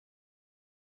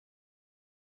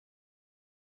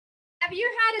have you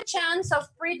had a chance of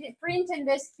printing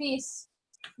this piece?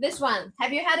 This one.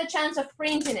 Have you had a chance of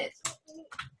printing it?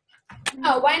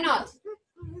 No, why not?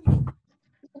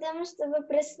 Потому что вы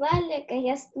прислали, а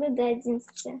я сплю до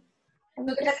 11.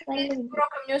 Ну, ты как перед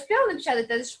уроком не успела напечатать,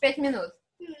 это же 5 минут.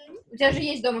 У тебя же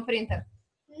есть дома принтер.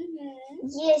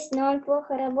 Есть, но он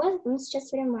плохо работает, он сейчас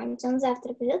в ремонте. Он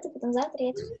завтра придет, и потом завтра я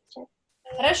это напечатаю.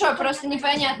 Хорошо, просто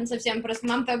непонятно совсем. Просто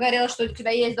мама-то говорила, что у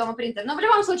тебя есть дома принтер. Но в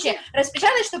любом случае,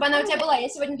 распечатай, чтобы она у тебя была. Я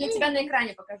сегодня для тебя на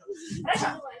экране покажу.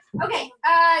 Хорошо. Okay.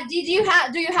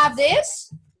 Do you have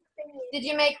this? Did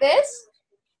you make this?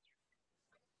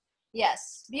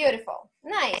 Yes. Beautiful.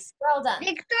 Nice. Well done.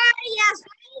 Виктория,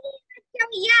 смотри, что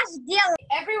я сделала.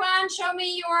 Everyone, show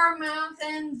me your mouth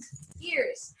and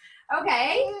ears.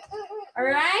 Okay. All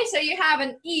right. So you have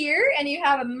an ear and you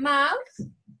have a mouth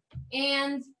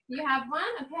and you have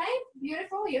one. Okay.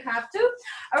 Beautiful. You have two.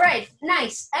 All right.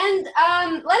 Nice. And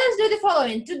let us do the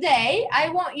following. Today, I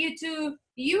want you to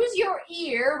use your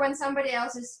ear when somebody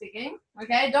else is speaking.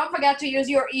 Okay. Don't forget to use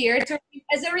your ear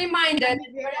as a reminder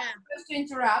that you're not supposed to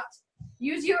interrupt.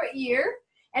 Use your ear.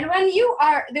 And when you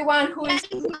are the one who is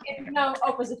speaking, no,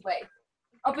 opposite way.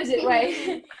 Opposite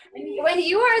way. When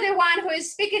you are the one who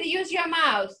is speaking, use your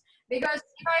mouth. Because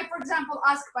if I, for example,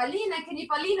 ask Paulina, can you,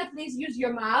 Paulina, please use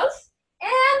your mouth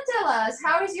and tell us,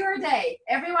 how is your day?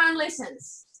 Everyone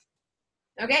listens.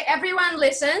 Okay, everyone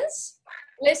listens,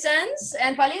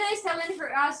 and Paulina is telling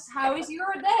for us, how is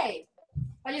your day?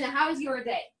 Paulina, how is your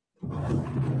day?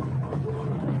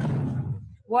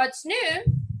 What's new?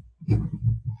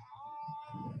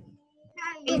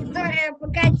 Виктория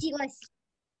покатилась.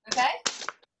 Okay,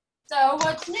 so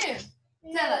what's new?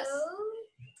 Tell us.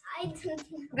 I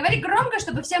don't know. Говори громко,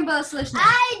 чтобы всем было слышно.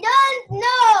 I don't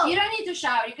know. You don't need to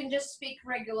shout, you can just speak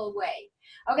regular way.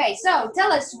 Okay, so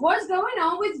tell us what's going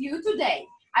on with you today.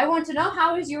 I want to know,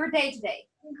 how is your day today?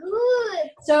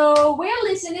 Good. So we're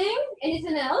listening.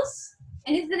 Anything else?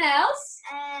 Anything else?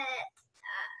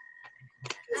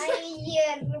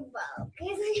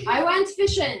 I went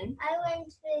fishing. I went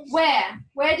fishing. Where?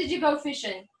 Where did you go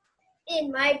fishing?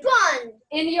 In my pond.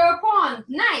 In your pond.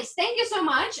 Nice. Thank you so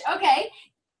much. Okay.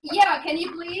 Yeah, can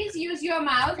you please use your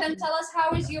mouth and tell us,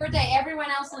 how is your day? Everyone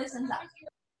else listens up.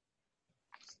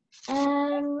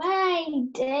 My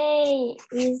day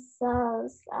is so.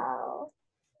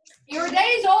 Your day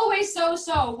is always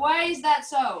so-so. Why is that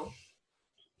so?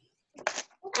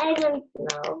 I don't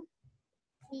know.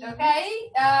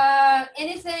 Okay.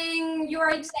 Anything you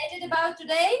are excited about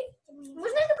today?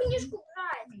 Можно эту книжку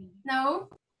брать? No.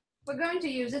 We're going to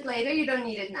use it later. You don't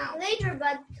need it now. Later,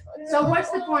 but. So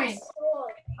what's the point?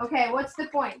 Okay, what's the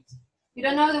point? You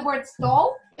don't know the word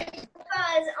stall?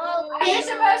 Because Are you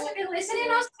supposed to be listening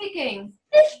or speaking?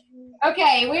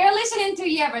 Okay, we are listening to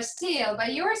Yeva still,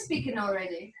 but you're speaking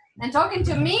already. And talking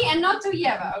to me and not to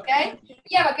Yeva, okay?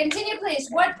 Yeva, continue please.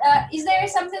 What is there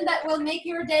something that will make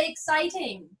your day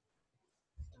exciting?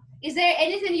 Is there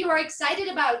anything you are excited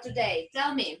about today?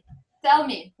 Tell me. Tell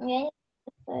me.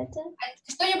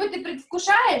 Что-нибудь ты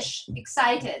предвкушаешь?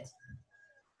 Excited?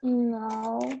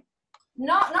 No.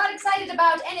 Not excited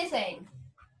about anything.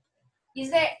 Is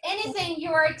there anything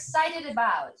you are excited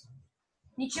about?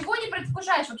 Ничего не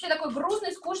предвкушаешь? Вообще такой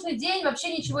грустный, скучный день,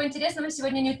 вообще ничего интересного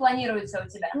сегодня не планируется у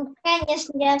тебя? Ну,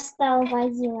 конечно, я встала в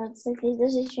 11, я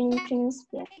даже еще ничего не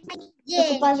успела.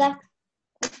 Только позавтракала.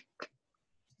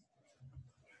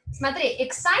 Смотри,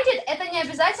 excited это не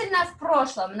обязательно в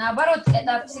прошлом, наоборот,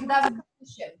 это всегда в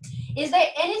будущем. Is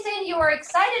there anything you are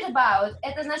excited about?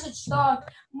 Это значит, что,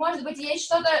 может быть, есть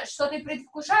что-то, что ты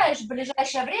предвкушаешь в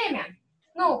ближайшее время.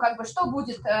 Ну, как бы, что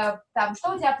будет там,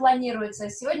 что у тебя планируется?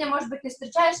 Сегодня, может быть, ты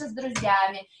встречаешься с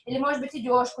друзьями, или, может быть,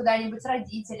 идешь куда-нибудь с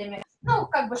родителями. Ну,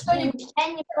 как бы, что-нибудь. Я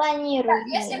не планирую.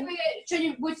 Да, если вы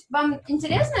что-нибудь, вам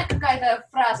интересная какая-то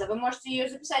фраза, вы можете ее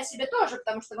записать себе тоже,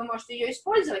 потому что вы можете ее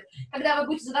использовать. Когда вы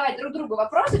будете задавать друг другу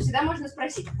вопросы, всегда можно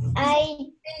спросить.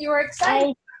 You are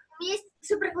excited? Есть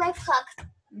супер лайфхак.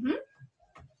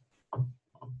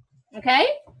 Okay?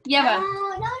 Ева. No.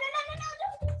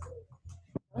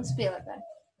 Он спел это.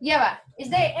 Ева, is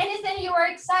there anything you are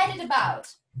excited about?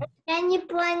 Я не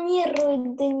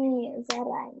планирую дни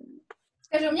заранее.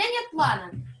 Скажи, у меня нет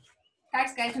плана. Как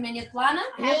сказать, у меня нет плана?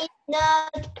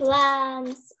 Not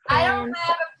plans. I don't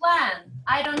have a plan.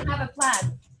 I don't have a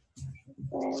plan.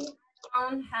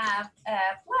 Don't have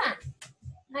a plan.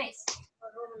 Nice.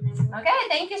 Okay,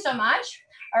 thank you so much.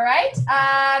 All right.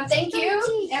 Thank you.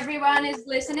 Everyone is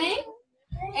listening.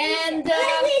 And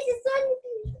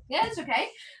yeah, it's okay.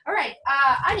 All right.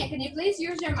 Anya, can you please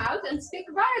use your mouth and speak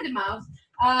via the mouth?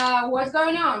 What's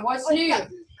going on? What's new?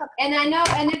 And I know,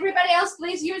 and everybody else,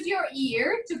 please use your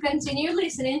ear to continue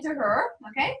listening to her.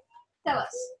 Okay. Tell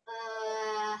us.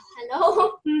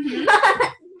 Hello. Mhm.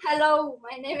 Hello,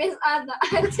 my name is Anna.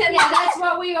 Yeah, that's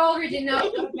what we already know.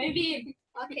 Maybe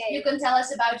Okay. you can tell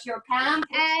us about your camp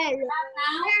now.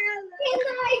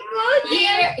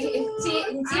 Ear,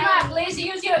 Tima, please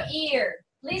use your ear.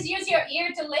 Please use your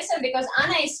ear to listen because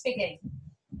Anna is speaking.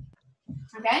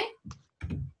 Okay?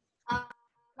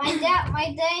 My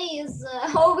day is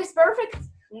always perfect.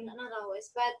 Not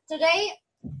always, but today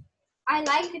I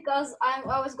like because I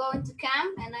was going to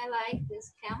camp and I like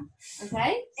this camp.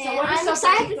 Okay. So And what is I'm so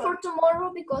excited particular? for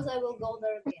tomorrow because I will go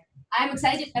there again. I'm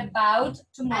excited about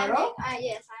tomorrow.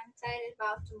 Yes, I'm excited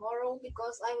about tomorrow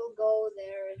because I will go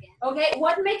there again. Okay,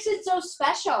 what makes it so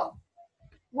special?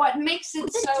 What makes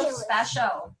it so Ridiculous.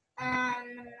 special?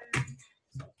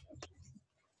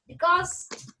 Because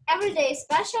every day is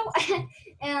special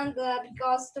and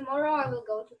because tomorrow I will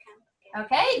go to camp again.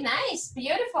 Okay, nice,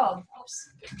 beautiful. Oops,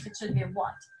 it should be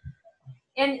what?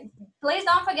 And please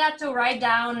don't forget to write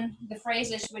down the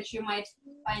phrases which you might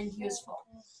find useful.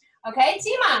 Okay,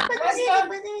 Tima,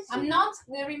 I'm not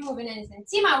removing anything.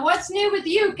 Tima, what's new with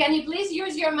you? Can you please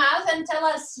use your mouth and tell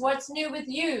us what's new with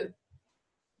you?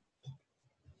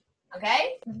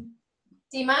 Okay,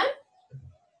 Tima?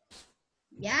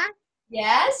 Yeah?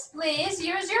 Yes, please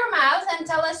use your mouth and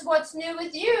tell us what's new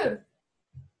with you.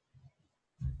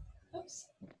 Oops.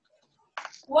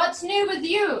 What's new with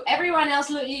you? Everyone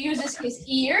else uses his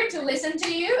ear to listen to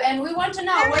you, and we want to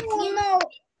know what's new.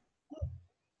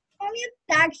 Ну,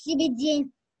 так себе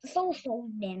день. So-so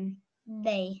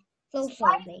day.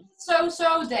 So-so day.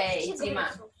 So day, Tima.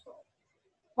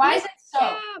 Why is it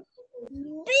so?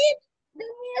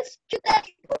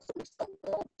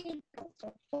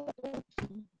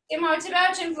 Тима, у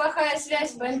тебя очень плохая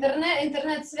связь по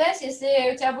интернет-связь,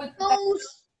 если у тебя будет...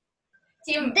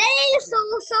 Тим, So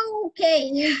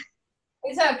okay.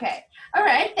 it's okay. All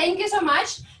right, thank you so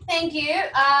much. Thank you.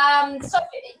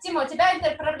 Тима, у тебя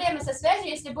проблемы со связью,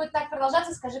 если будет так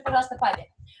продолжаться, скажи, пожалуйста, папе.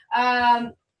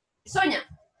 Соня,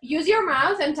 use your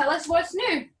mouth and tell us what's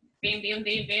new. Bim, bim,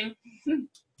 bim, bim.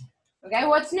 Okay,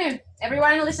 what's new?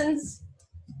 Everyone listens.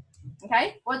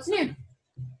 Okay, what's new?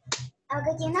 А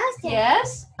какие новости?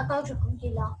 Yes. А как же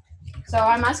дела? So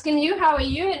I'm asking you, how are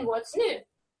you and what's new?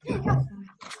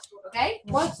 Okay,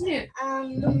 what's new?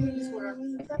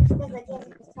 Как сказать, я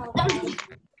записала.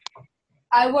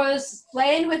 I was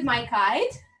playing with my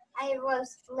kite. I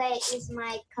was playing with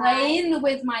my kite. Playing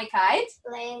with my kite.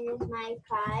 Playing with my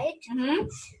kite. Mm-hmm.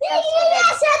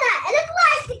 Это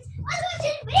пластик! Он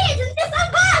очень вреден для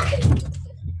собак!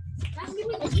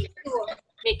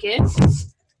 Вики,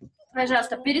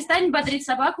 пожалуйста, перестань бодрить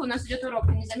собаку, у нас идет урок,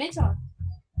 ты не заметила?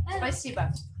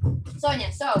 Спасибо.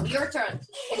 Sonia, so your turn.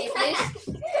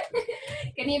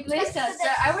 Can you please tell us? So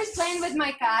I was playing with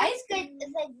my kite.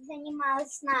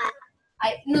 Занималась на...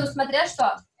 Ну, смотря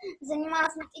что.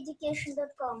 Занималась на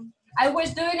education.com. I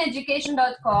was doing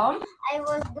education.com. I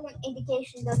was doing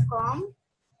education.com.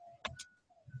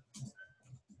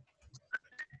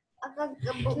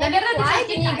 Наверное, ты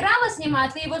все-таки не играла с ним, а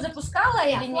ты его запускала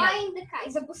или нет?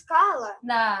 Запускала.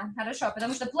 Да, хорошо,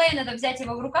 потому что play надо взять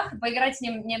его в руках и поиграть с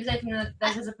ним не обязательно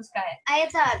даже запуская. А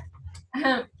это...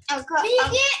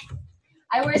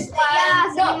 I was Я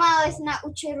занималась на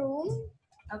учеру.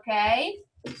 Okay.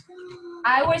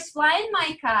 I was flying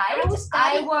my kite. I was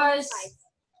studying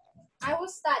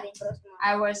просто.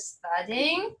 I was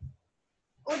studying.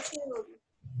 Учеру.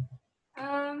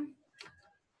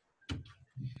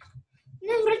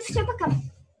 Ну, вроде все, пока.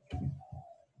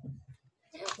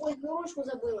 Ой, ручку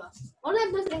забыла. Можно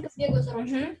я быстренько сбегаю за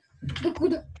ручкой? Да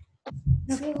куда?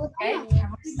 Okay. I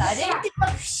was studying.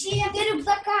 Вообще, до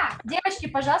рюкзака. Девочки,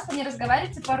 пожалуйста, не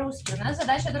разговаривайте по-русски. У нас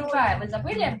задача другая. Вы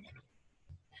забыли?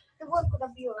 Ты вот куда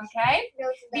бьешь. Okay.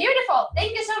 Beautiful.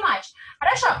 Thank you so much.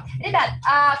 Хорошо. Ребят,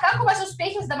 а как у вас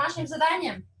успехи с домашним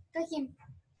заданием? Каким?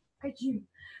 Каким?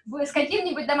 Вы с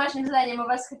каким-нибудь домашним заданием у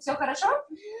вас все хорошо?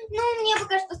 Ну, мне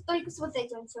пока что только с вот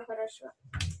этим все хорошо.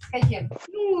 С каким?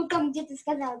 Ну, там, где ты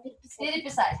сказала, переписать.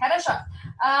 Переписать. Хорошо.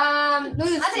 Ну,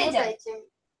 и смотрите.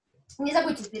 Не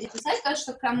забудьте переписать то,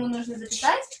 что кому нужно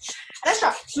записать.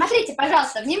 Хорошо. Смотрите,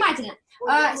 пожалуйста, внимательно.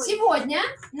 Сегодня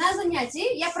на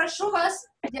занятии я прошу вас,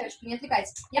 девочки, не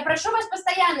отвлекайтесь, я прошу вас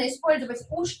постоянно использовать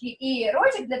ушки и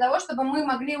ротик для того, чтобы мы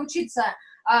могли учиться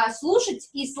слушать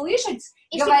и слышать,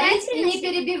 и говорить и не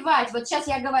перебивать. Вот сейчас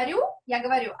я говорю, а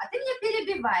ты меня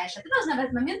перебиваешь, а ты должна в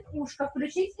этот момент ушко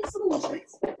включить и слушать.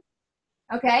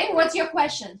 Okay, what's your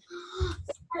question?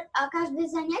 А каждое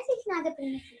занятие их надо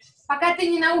приносить? Пока ты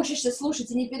не научишься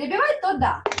слушать и не перебивать, то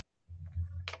да.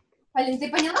 Полин, ты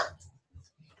поняла?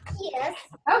 Yes.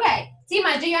 Okay.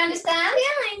 Tima, do you understand?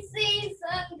 Can I say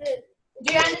something?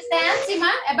 Do you understand? understand,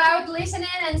 Tima, about listening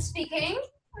and speaking?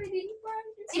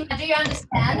 Tima, do you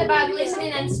understand about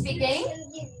listening and speaking?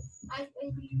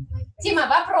 Тима,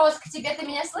 вопрос к тебе. Ты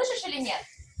меня слышишь или нет?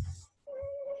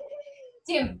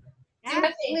 Тим,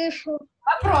 Тимофей, Слышу.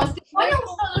 вопрос. Ты понял,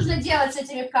 что нужно делать с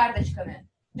этими карточками?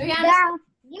 Да.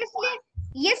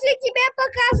 Если тебе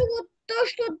показывают то,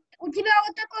 что у тебя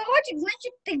вот такой ротик,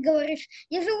 значит ты говоришь.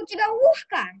 Если у тебя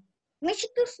ушко,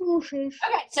 значит ты слушаешь.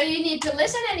 Okay, so you need to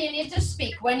listen and you need to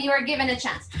speak when you are given a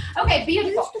chance. Okay,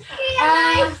 beautiful.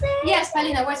 Yes,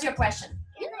 Polina, what's your question?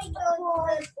 Can I go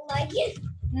like it?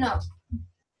 No.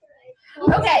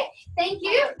 Okay, thank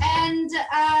you. And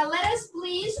let us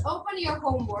please open your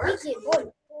homework. Okay,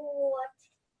 good.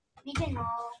 We can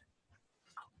all.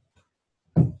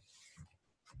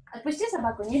 Отпусти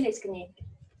собаку, не лезь к ней.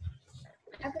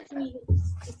 А как мне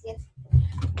пиздец?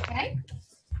 Okay?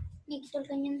 Ник,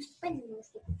 только не наступай на меня.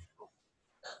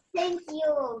 Thank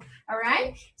you. All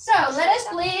right. So let us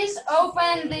please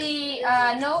open the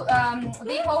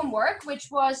the homework, which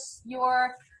was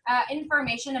your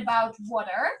information about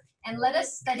water, and let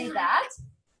us study that.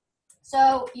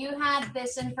 So you had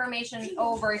this information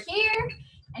over here,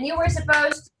 and you were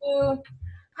supposed to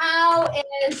how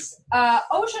is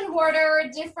ocean water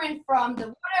different from the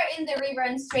water in the river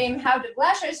and stream, how the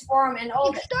glaciers form, and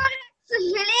all that. К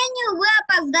сожалению, вы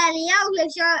опоздали.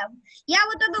 Я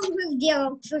вот это уже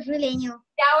сделал, к сожалению.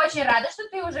 Я очень рада, что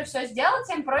ты уже все сделал,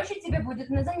 тем проще тебе будет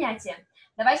на занятии.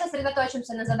 Давай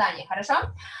сосредоточимся на задании, хорошо?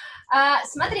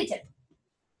 Смотрите,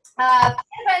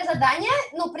 первое задание,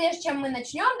 ну, прежде чем мы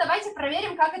начнем, давайте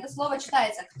проверим, как это слово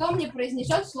читается. Кто мне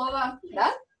произнесет слово,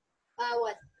 да?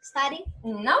 What? Study?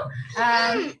 No.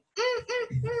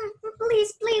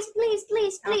 Please, please, please,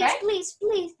 please, please, Okay. please,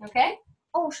 please. Okay.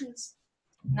 Oceans.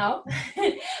 No.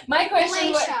 My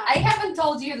question was, Glacier. I haven't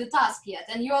told you the task yet,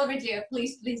 and you already are,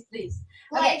 please, please, please.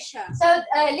 Okay. Glacier. So,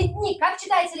 ледник, как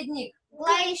читается ледник?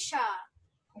 Glacier.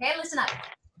 Okay, listen up.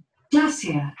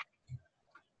 Glacier.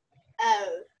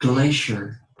 Oh.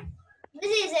 Glacier.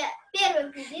 This is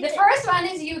первый. The first one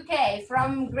is UK,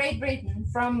 from Great Britain,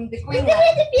 from the Queen.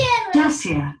 Это первый.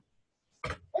 Glacier.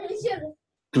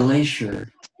 Glacier.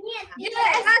 Нет,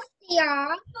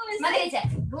 Я. Смотрите,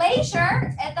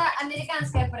 glacier – это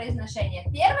американское произношение.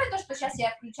 Первое, то, что сейчас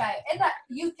я включаю, это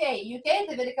UK. UK –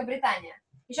 это Великобритания.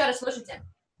 Еще раз слушайте.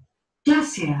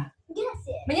 Glacier.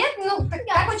 Мне, ну,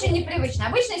 так очень непривычно.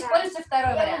 Обычно используется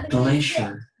второй вариант.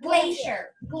 Glacier.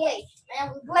 Glacier.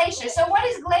 Glacier. So what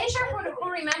is glacier? Who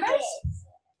remembers?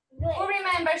 Who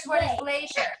remembers what is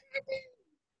glacier?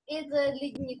 Это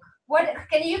ледник. What?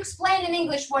 Can you explain in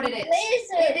English what it is?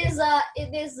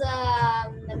 It is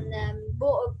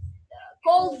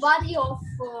cold body of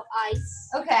ice,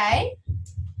 Okay.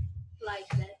 like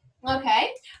that.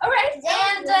 Okay. All right.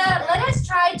 And let us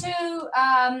try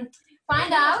to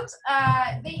find out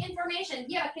the information.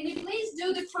 Yeah. Can you please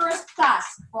do the first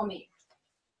task for me?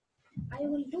 I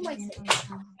will do myself.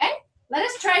 Okay. Let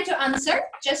us try to answer.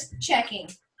 Just checking.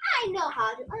 I know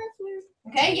how to answer.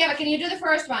 Okay. Yeah. Can you do the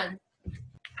first one?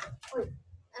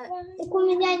 Так у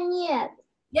меня нет.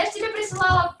 Я же тебе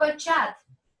присылала в чат.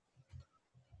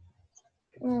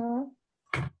 Ты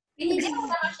не делала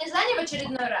домашнее задание в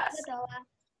очередной раз?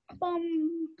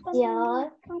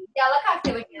 Делала. Делала, как ты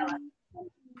его делала?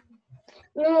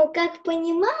 Ну, как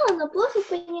понимала, но плохо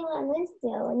поняла, но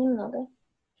сделала немного.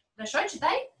 Хорошо,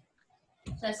 читай.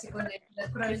 Сейчас, секунду, я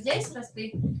открою здесь, раз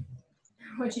ты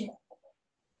очень...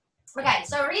 Okay,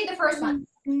 so read the first one.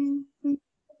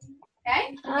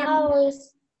 Okay? How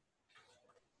is...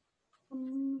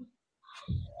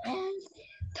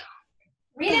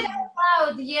 Read it out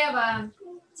loud, Eva.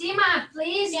 Tima,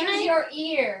 please use your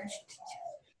ear.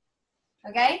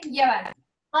 Okay, Eva.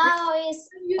 How is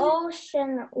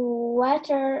ocean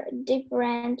water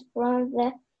different from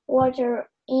the water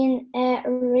in a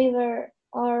river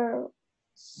or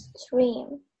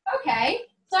stream? Okay,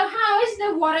 so how is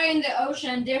the water in the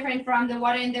ocean different from the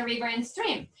water in the river and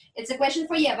stream? It's a question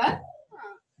for Eva.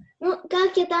 Ну,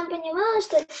 как я там понимала,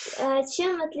 что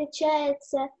чем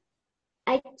отличается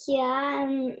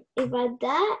океан и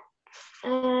вода,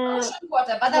 Ocean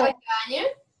water, вода в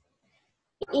океане.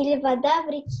 или вода в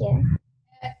реке,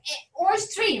 Or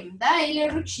stream, да, или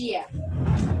ручье.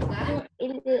 Да?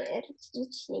 или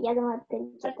речье. Я думала, это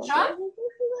реке. Хорошо?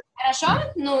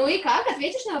 Хорошо? Ну и как?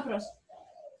 Ответишь на вопрос?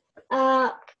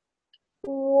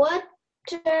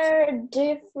 Water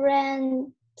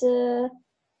different...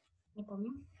 Не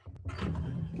помню.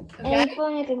 Я не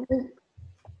помню, как бы...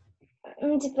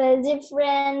 Ну, типа,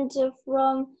 different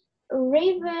from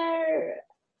river,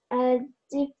 different...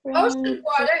 Ocean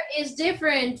water is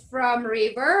different from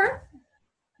river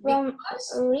From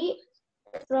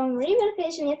from river,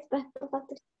 конечно, нет, по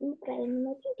факту неправильно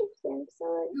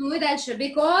написала. Ну и дальше.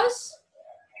 Because.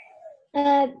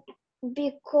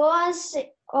 Because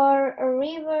our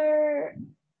river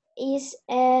is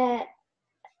a...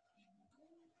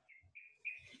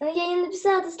 Ну, я не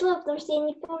написала это слово, потому что я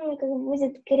не помню, как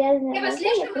будет грязная Ева, вода.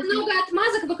 слишком много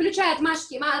отмазок, выключай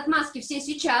отмазки все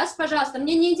сейчас, пожалуйста.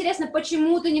 Мне не интересно,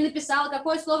 почему ты не написала,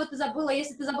 какое слово ты забыла.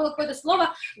 Если ты забыла какое-то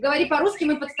слово, говори по-русски,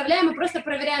 мы подставляем и просто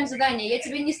проверяем задание. Я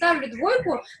тебе не ставлю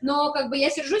двойку, но как бы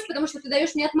я сержусь, потому что ты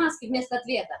даешь мне отмазки вместо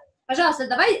ответа. Пожалуйста,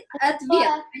 давай ответ,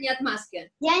 а не отмазки.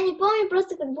 Я не помню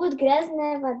просто, как будет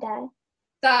грязная вода.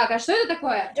 Так, а что это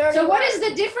такое? Dirty So what water. is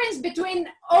the difference between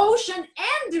ocean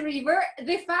and the river?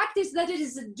 The fact is that it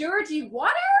is dirty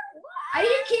water? Are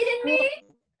you kidding me?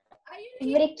 Are you В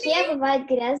kidding реке me? бывает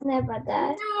грязная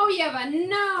вода. No, Eva,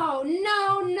 no.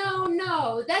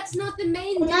 That's not the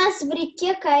main У нас в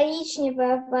реке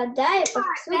коричневая вода, и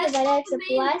повсюду That's валяется not the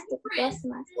main пластик и difference.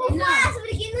 пластмасса. No. в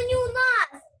реке, ну не у нас.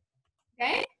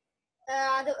 Okay?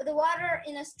 The water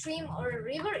in a stream or a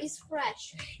river is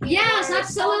fresh. Yes,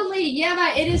 absolutely,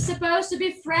 Eva. It is supposed to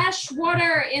be fresh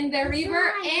water in the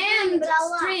river and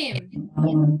stream.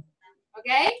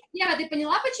 Okay? Ева, ты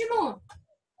поняла, почему?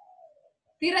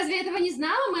 Ты разве этого не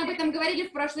знала? Мы об этом говорили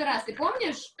в прошлый раз. Ты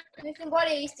помнишь? Ну, тем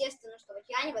более, естественно, что в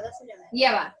океане вода соленая.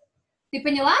 Ева, ты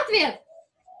поняла ответ?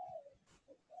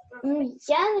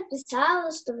 Я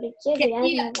написала, что в реке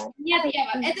грязная вода. Нет,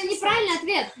 Ева, это неправильный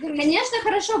ответ. Конечно,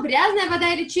 хорошо, грязная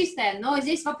вода или чистая, но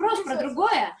здесь вопрос про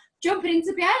другое. В чем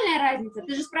принципиальная разница?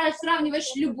 Ты же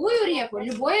сравниваешь любую реку,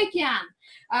 любой океан.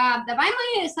 Давай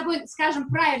мы с тобой скажем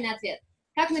правильный ответ.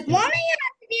 Как написано? Можно я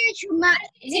отвечу на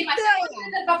Дима,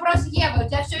 этот вопрос Евы, у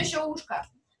тебя все еще ушко.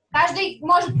 Каждый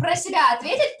может про себя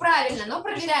ответить правильно, но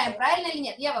проверяем, правильно или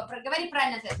нет. Ева, говори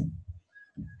правильный ответ.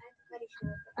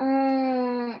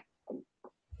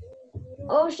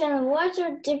 Ocean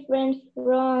water different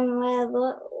from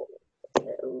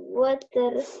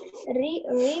water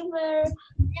river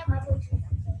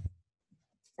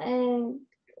and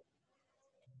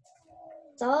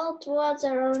salt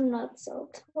water or not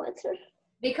salt water.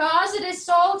 Because it is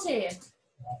salty.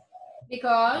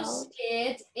 Because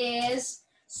it is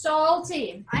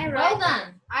salty. Well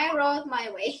done. I wrote my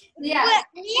way. Yeah.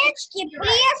 В речке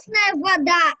пресная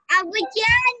вода, а в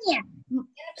океане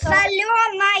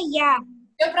соленая.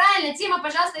 Все правильно. Тима,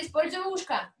 пожалуйста, используй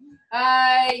ушко.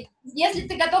 Если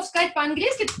ты готов сказать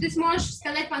по-английски, то ты сможешь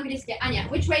сказать по-английски. Аня,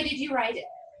 which way did you write it?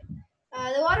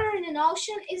 The water in an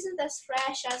ocean isn't as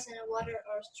fresh as in a water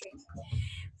or stream.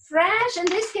 Fresh, in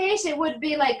this case, it would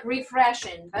be like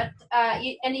refreshing, but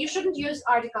and you shouldn't use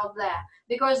article there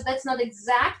because that's not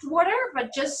exact water,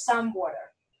 but just some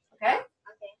water. Okay?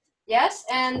 Okay. Yes,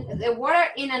 and the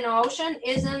water in an ocean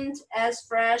isn't as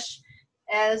fresh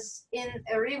as in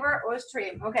a river or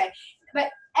stream. Okay, but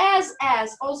as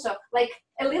also like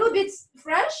a little bit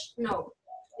fresh. No,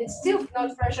 it's still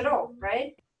not fresh at all,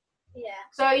 right? Yeah.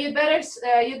 So you better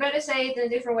say it in a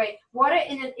different way. Water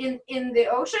in the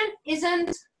ocean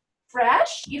isn't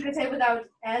fresh. You can say without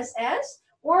as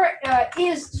or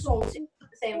is salty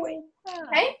the same way.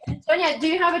 Okay. Sonia, do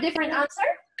you have a different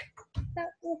answer?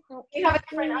 Do you have a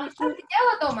different answer? Ты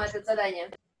делала дома это задание?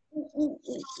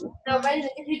 No, Benja,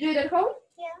 did you do it at home?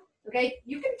 Yeah. Okay,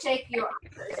 you can check your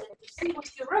answers and see what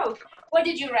you wrote. What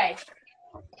did you write?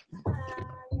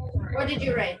 What did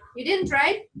you write? You didn't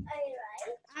write?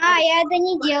 Я это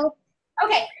не делал.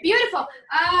 Okay, beautiful.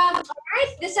 All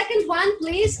right, the second one,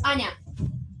 please, Anya.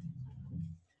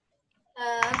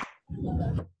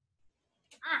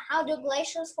 How do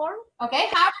glaciers form? Okay,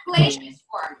 how do glaciers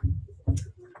form?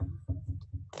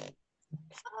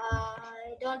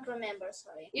 I don't remember,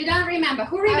 sorry. You don't remember.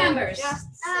 Who remembers?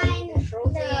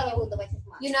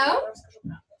 You know?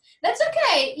 That's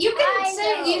okay. You can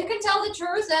say, you can tell the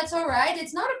truth. That's all right.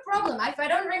 It's not a problem. If I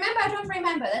don't remember, I don't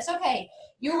remember. That's okay.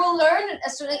 You will learn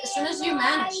as soon as you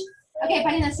manage. Okay,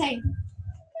 Polina, say.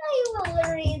 You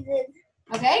will read it.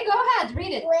 Okay, go ahead.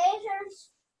 Read it.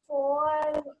 Glaciers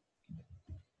form.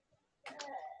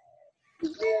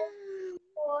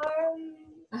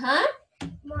 Uh-huh.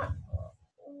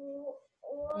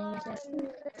 Как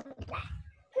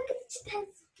это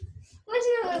читается?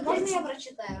 Можно я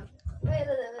прочитаю?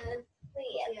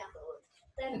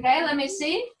 Okay, let me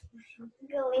see.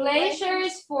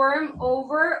 Glaciers form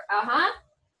over,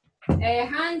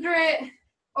 100,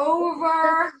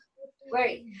 over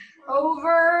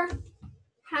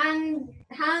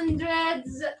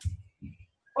hundreds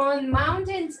on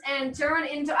mountains and turn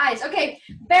into ice. Okay,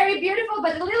 very beautiful,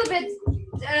 but a little bit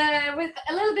with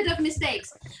a little bit of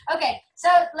mistakes. Okay, so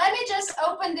let me just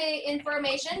open the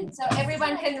information so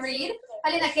everyone can read.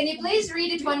 Polina, can you please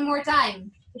read it one more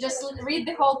time? Just read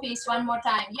the whole piece one more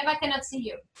time. Eva cannot see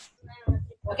you.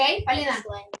 Okay, Polina,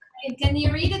 can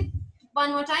you read it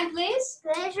one more time, please?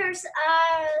 Glaciers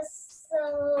are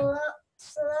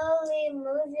slowly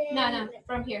moving. No,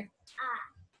 from here.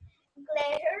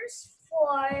 Glaciers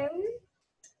form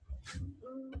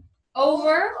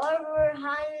Over over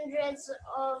hundreds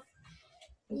of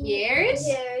years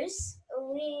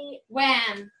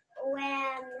when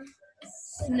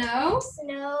snow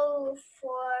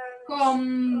forms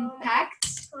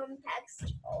compacts compacts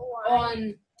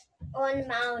on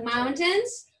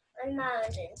mountains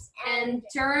and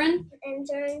turn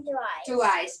to ice.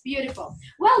 ice. Beautiful.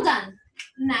 Well done.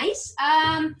 Nice.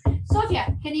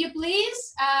 Sophia, can you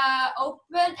please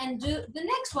open and do the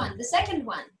next one, the second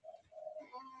one?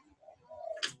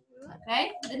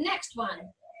 Okay, the next one.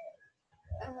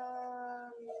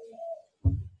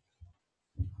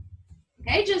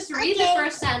 Okay, just read the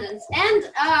first sentence. And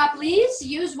please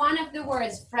use one of the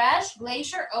words: fresh,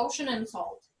 glacier, ocean, and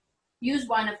salt. Use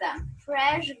one of them.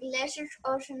 Fresh, glacier,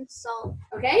 ocean, salt.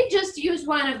 Okay, just use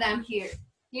one of them here.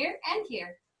 Here and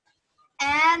here.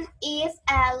 And is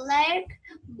a lake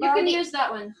You can use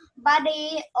that one.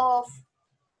 body of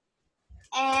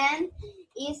and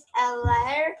is a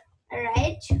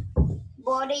large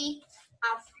body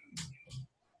of.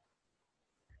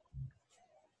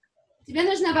 Тебе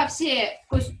нужно во все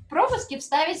пропуски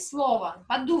вставить слово.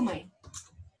 Подумай.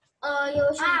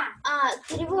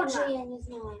 Перевод же я не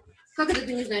знаю. Как это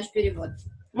ты не знаешь перевод?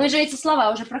 Мы же эти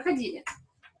слова уже проходили.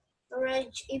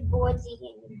 Rage и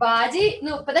body. Body.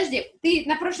 Ну, подожди, ты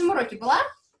на прошлом уроке была?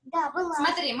 Да, была.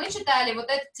 Смотри, мы читали вот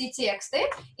эти тексты,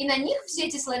 и на них все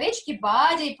эти словечки,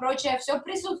 body и прочее, все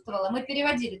присутствовало. Мы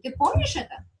переводили. Ты помнишь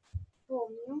это?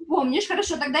 Помню. Помнишь?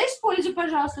 Хорошо, тогда используй,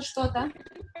 пожалуйста, что-то.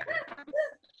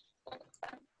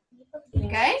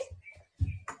 Окей?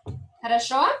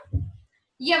 Хорошо?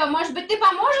 Ева, может быть, ты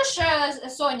поможешь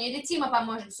Соне или Тима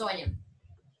поможет Соне?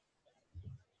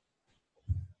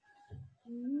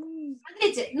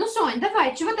 Смотрите, ну, Сонь,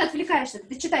 давай, чего ты отвлекаешься?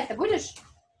 Ты читать-то будешь?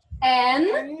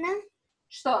 N.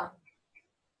 Что?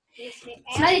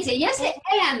 Смотрите, если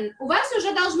N, у вас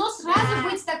уже должно сразу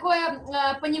быть такое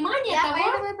понимание того...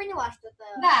 Поэтому я поняла, что это...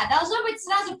 Да, должно быть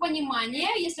сразу понимание,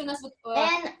 если у нас вот...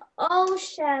 An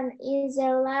ocean is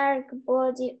a large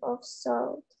body of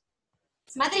salt.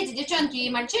 Смотрите, девчонки и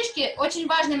мальчишки, очень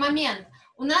важный момент.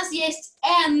 У нас есть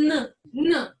N.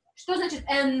 Н. Что значит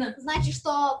N? Значит,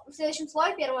 что в следующем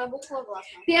слове первая буква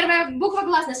гласная. Первая буква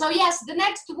гласная. So yes, the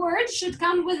next word should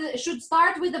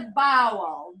start with a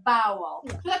vowel. Vowel.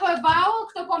 Что такое vowel?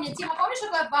 Кто помнит? Тима, помнишь,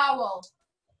 что такое vowel?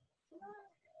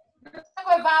 Что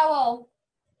такое vowel?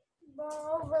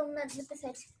 Vowel надо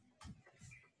записать.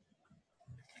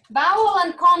 Vowel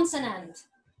and consonant.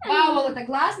 Vowel это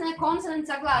гласная, consonant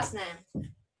согласная.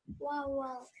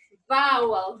 Vowel.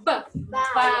 Vowel. Vowel.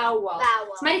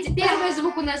 Vowel. Смотрите, первый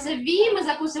звук у нас V, мы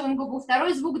закусываем губу,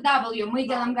 второй звук W, мы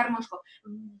делаем гармошку.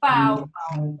 Vowel.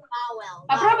 Vowel.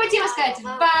 Попробуйте его сказать.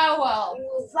 Vowel.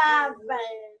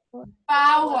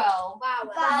 Vowel.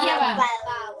 Ева.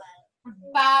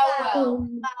 Vowel.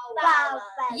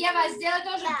 Ева, сделай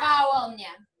тоже vowel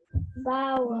мне.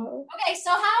 Vowel. Okay, so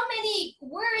how many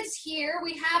words here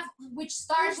we have which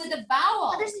start with a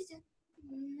vowel? Подождите.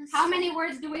 How many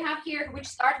words do we have here which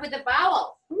start with a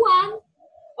vowel? One.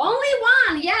 Only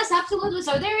one. Yes, absolutely.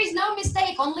 So there is no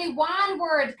mistake. Only one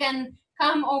word can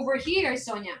come over here,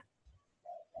 Sonia.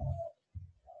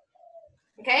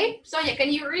 Okay, Sonia,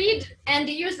 can you read and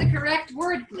use the correct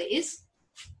word, please?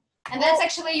 And that's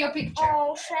actually your picture.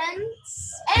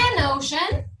 Oceans. An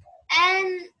ocean.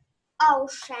 An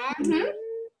ocean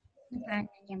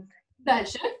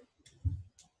Дальше.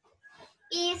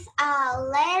 is a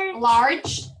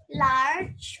Large.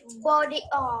 large body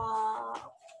of.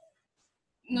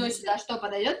 Ну и сюда что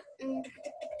подойдет?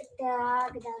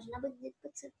 Так, должна быть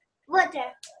где-то.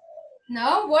 Water.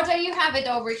 No, water you have it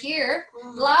over here.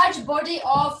 Large body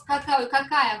of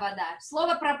какая вода?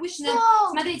 Слово пропущено.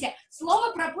 Смотрите,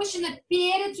 слово пропущено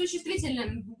перед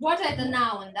существительным. Water это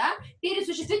noun, да? Перед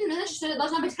существительным значит, что это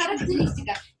должна быть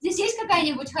характеристика. Здесь есть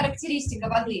какая-нибудь характеристика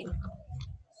воды?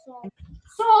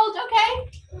 Salt, okay.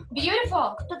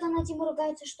 Beautiful. Кто-то на Тиму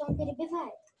ругается, что он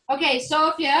перебивает. Okay,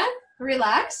 Sophia,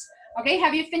 relax. Okay,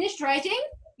 have you finished writing?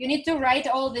 You need to write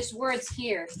all these words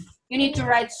here. You need to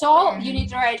write salt, you need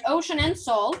to write ocean and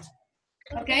salt.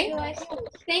 Okay?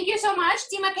 Thank you so much.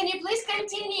 Tima, can you please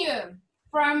continue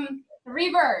from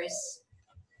reverse?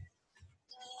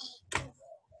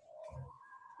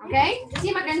 Okay?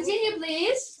 Tima, continue,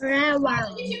 please.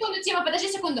 Подожди секунду, Тима,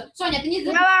 подожди секунду. Соня, ты не...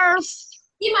 Rivers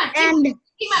Тима, and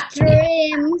Тима.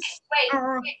 streams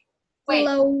Wait. Wait.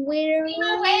 Flowing.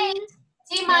 Тима, wait.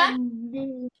 Тима.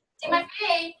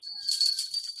 Тимофей.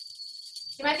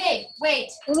 Тимофей, wait.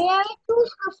 У меня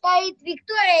ушко стоит,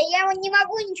 Виктория, я не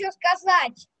могу ничего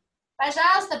сказать.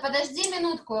 Пожалуйста, подожди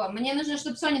минутку. Мне нужно,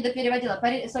 чтобы Соня допереводила.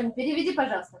 Соня, переведи,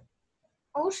 пожалуйста.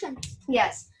 Ocean.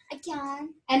 Yes.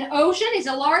 Океан. An ocean is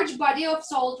a large body of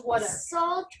salt water.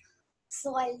 Salt.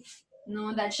 Соль.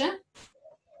 Ну, дальше.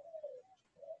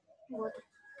 Вот.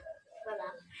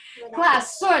 Вода. Вода.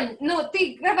 Класс, Соль, ну,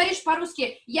 ты говоришь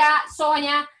по-русски. Я,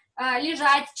 Соня,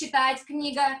 лежать, читать,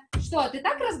 книга. Что, ты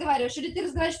так разговариваешь или ты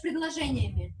разговариваешь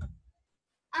предложениями?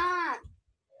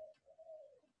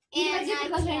 Переводи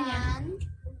предложение.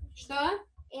 Что?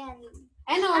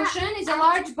 An ocean is a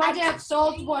large body of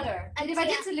salt water.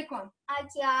 Переводи целиком.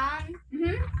 Океан.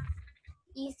 Мгм.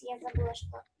 Я забыла,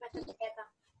 что это.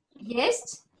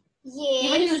 Есть?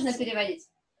 Его не нужно переводить.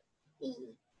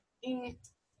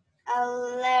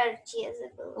 Large, я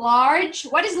забыла. Large.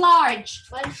 What is large?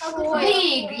 Большой.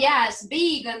 Big. Yes,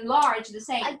 big and large, the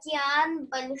same. Океан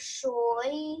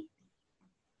большой.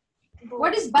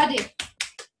 What is body?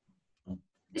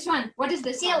 This one. What is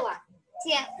this one? Тело.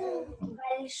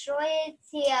 Большое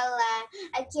тело.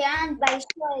 Океан,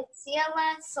 большое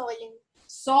тело, соли.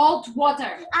 Salt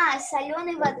water.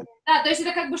 Соленой воды. Да, то есть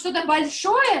это как бы что-то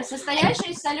большое,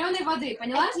 состоящее из соленой воды,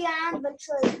 поняла? Океан,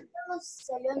 большое тело,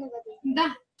 соленой воды.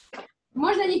 Да.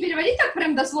 Можно не переводить так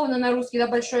прям дословно на русский, да,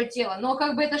 большое тело, но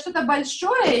как бы это что-то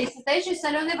большое и состоящее из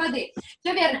соленой воды.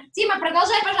 Все верно. Тима,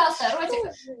 продолжай, пожалуйста,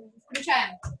 ротик.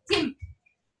 Включаем. Тим,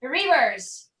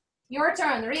 rivers. Your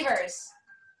turn, rivers.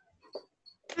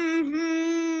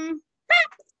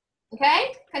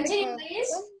 Okay, continue,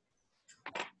 please.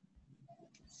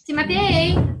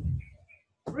 Timothy,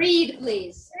 read,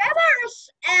 please. Rivers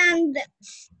and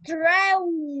Streams.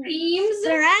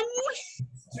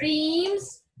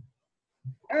 Streams.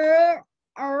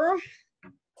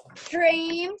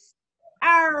 Streams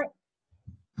are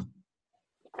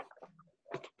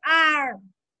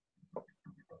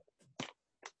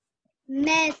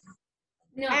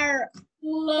No. are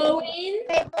Flowing.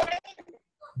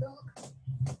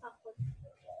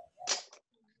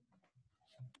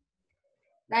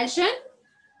 Дальше.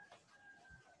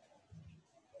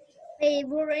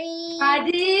 favoring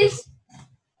Bodies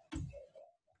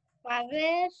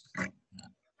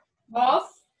of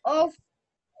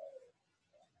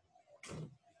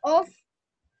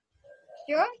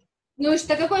все. Ну и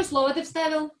что, какое слово ты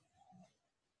вставил?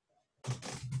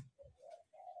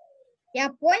 Я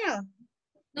понял.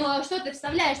 Ну, а что ты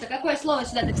вставляешь-то? Какое слово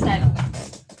сюда ты вставил?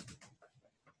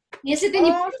 Если ты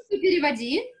не понял, то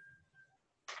переводи.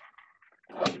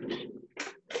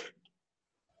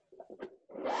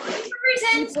 Rivers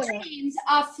and streams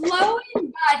are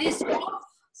flowing bodies of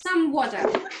some water.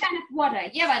 What kind of water?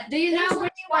 Ева, do you know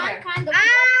which water? Kind of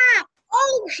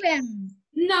Ocean.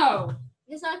 No.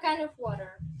 It's not kind of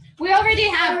water. We already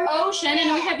have ocean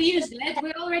and we have used it.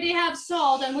 We already have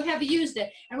salt and we have used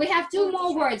it. And we have two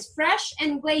more words, fresh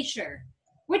and glacier.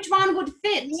 Which one would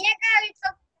fit? Мне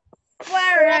кажется,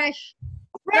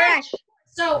 fresh.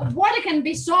 So water can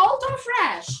be salt or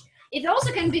fresh. It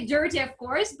also can be dirty, of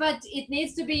course, but it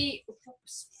needs to be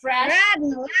fresh.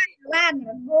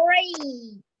 Ладно,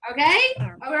 great. Okay?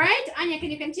 All right. Anya,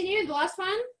 can you continue? The last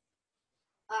one?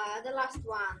 The last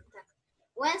one.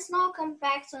 When snow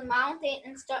compacts on mountain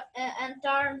and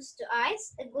turns to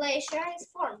ice, a glacier is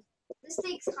formed. This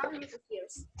takes hundreds of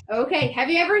years. Okay. Have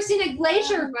you ever seen a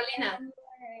glacier, Polina?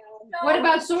 What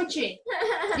about Sochi?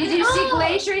 Did you see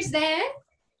glaciers there?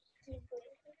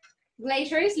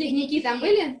 Glaciers? Ледники там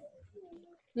были?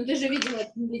 Ну ты же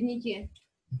видела ледники.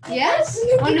 Yes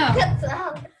or no?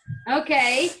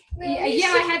 Okay.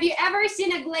 Yema, have you ever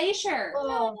seen a glacier?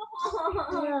 No.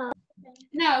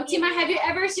 No. Tima, have you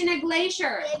ever seen a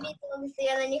glacier? Я видела, что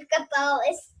я на них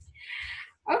каталась.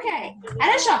 Okay.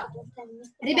 Хорошо.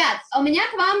 Ребят, у меня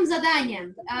к вам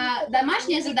задание.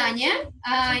 Домашнее задание.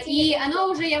 И оно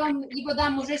уже, я вам его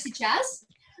дам уже сейчас.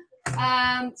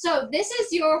 So this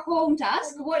is your home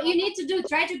task. What you need to do,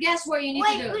 try to guess what you need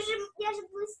to do. Я же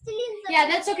пластилин. Yeah,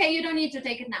 that's okay. You don't need to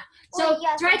take it now. So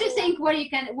try to think what you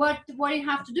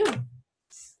have to do.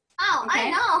 Oh, Okay. I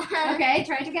know. Okay,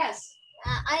 try to guess.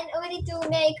 I need to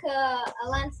make a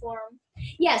landform.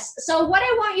 Yes. So what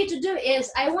I want you to do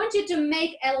is I want you to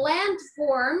make a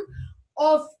landform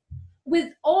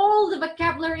with all the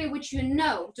vocabulary which you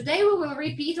know. Today we will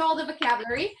repeat all the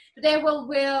vocabulary. Today we will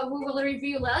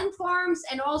review landforms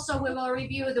and also we will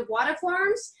review the water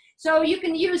forms. So you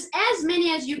can use as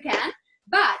many as you can,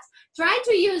 but try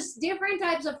to use different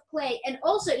types of clay, and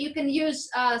also you can use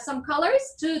some colors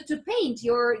to paint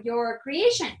your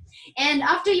creation. And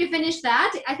after you finish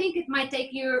that, I think it might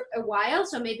take you a while,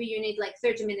 so maybe you need like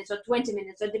 30 minutes or 20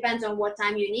 minutes, so it depends on what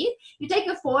time you need. You take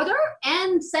a photo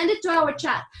and send it to our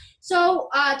chat. So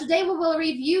today we will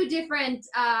review different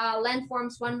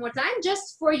landforms one more time,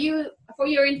 just for your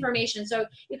information. So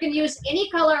you can use any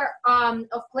color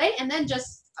of clay and then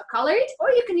just color it,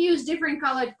 or you can use different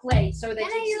colored clay so that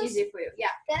it's easy for you. Yeah.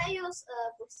 Can I use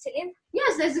plastilin?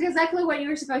 Yes, that's exactly what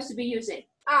you're supposed to be using.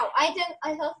 Oh, I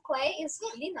have clay is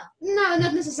глина. No,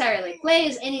 not necessarily. Clay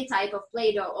is any type of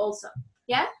Play-Doh also.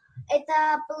 Yeah?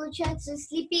 Это получается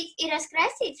слепить и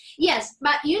раскрасить? Yes,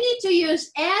 but you need to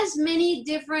use as many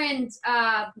different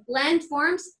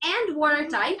landforms and water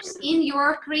types in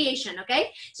your creation,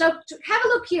 okay? So have a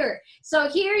look here. So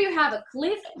here you have a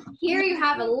cliff, here you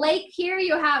have a lake, here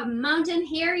you have a mountain,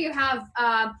 here you have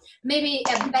maybe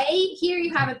a bay, here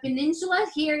you have a peninsula,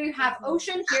 here you have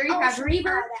ocean, here you have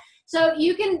river. So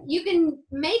you can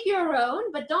make your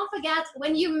own, but don't forget,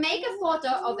 when you make a photo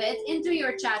of it into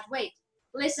your chat, wait.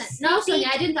 Listen. No, Sonia,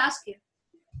 I didn't ask you.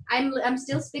 I'm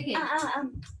still speaking.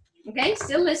 Okay,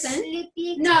 still listen.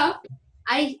 No,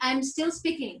 I'm still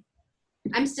speaking.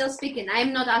 I'm still speaking.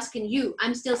 I'm not asking you.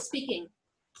 I'm still speaking.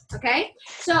 Okay?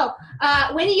 So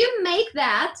when you make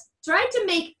that, try to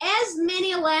make as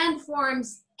many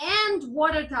landforms and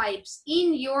water types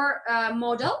in your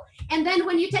model. And then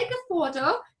when you take a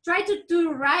photo, try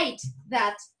to write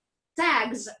that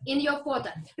tags in your photo.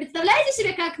 Представляете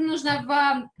себе, как нужно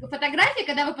в фотографии,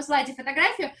 когда вы посылаете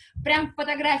фотографию, прям в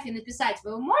фотографии написать?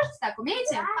 Вы можете так,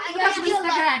 умеете? Ну, как в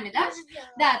Инстаграме, да?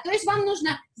 Да, то есть вам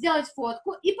нужно сделать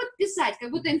фотку и подписать,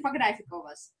 как будто инфографика у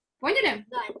вас. Поняли?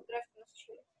 Да, инфографика у нас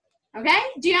еще. Okay?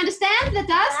 Do you understand the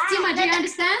task? Тима, do you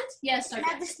understand? Yes, okay.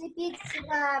 Надо слепить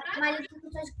маленький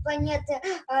кусочек планеты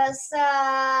с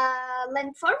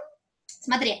landform.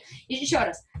 Смотри, еще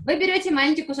раз. Вы берете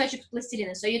маленький кусочек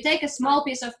пластилина. So you take a small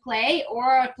piece of clay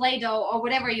or Play-Doh or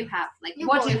whatever you have, like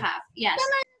what you have. Yes.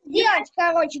 Делать,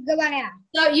 короче говоря.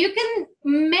 So you can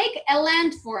make a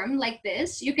landform like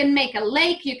this. You can make a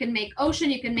lake, you can make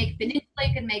ocean, you can make peninsula,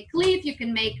 you can make cliff, you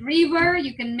can make river,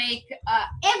 you can make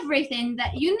everything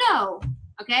that you know,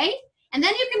 okay? And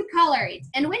then you can color it.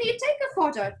 And when you take a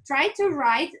photo, try to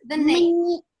write the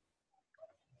name.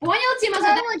 Понял, Тима?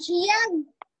 Короче,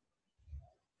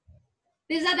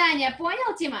 Ты задание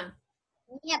понял, Тима?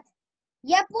 Нет,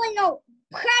 я понял.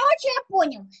 Короче, я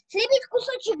понял. Слепить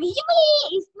кусочек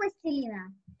земли из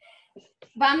пластилина.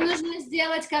 Вам нужно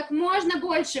сделать как можно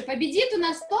больше. Победит у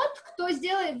нас тот, кто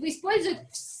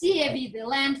использует все виды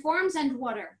landforms and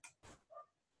water.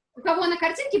 У кого на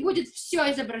картинке будет все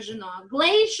изображено.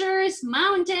 Glaciers,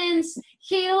 mountains,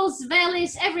 hills,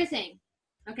 valleys, everything.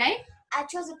 Okay? А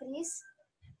что за приз?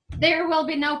 There will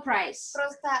be no prize.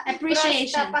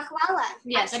 Appreciation. Просто похвала?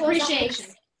 Yes,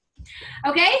 appreciation.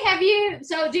 Okay,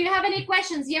 do you have any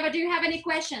questions? Yeva, do you have any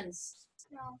questions?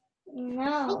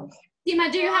 No.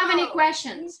 Tima, do you have any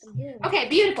questions? Okay,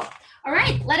 beautiful. All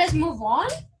right, let us move on.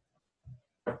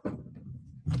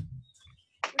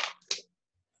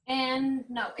 And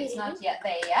no, it's not yet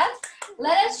there yet.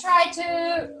 Let us try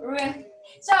to.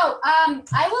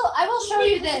 I will show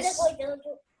you this.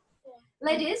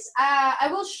 Ladies, I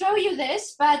will show you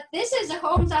this, but this is a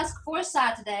home task for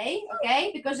Saturday,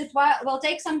 okay? Because it will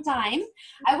take some time.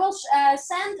 I will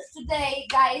send today,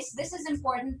 guys, this is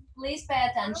important. Please pay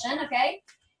attention, okay?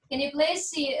 Can you please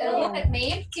see, look at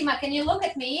me? Tima, can you look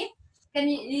at me?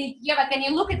 Yeva, can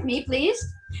you look at me, please?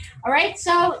 All right,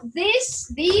 so these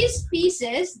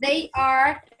pieces, they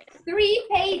are 3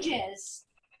 pages.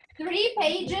 3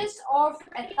 pages of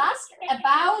a task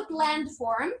about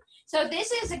landform. So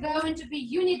this is going to be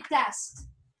unit test.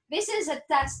 This is a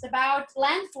test about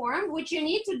landform, which you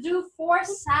need to do for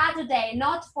Saturday,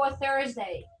 not for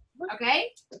Thursday.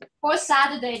 Okay? For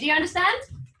Saturday. Do you understand?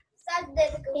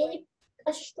 Saturday.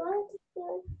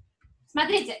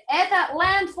 Смотрите, это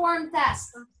landform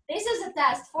test. This is a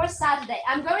test for Saturday.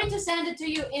 I'm going to send it to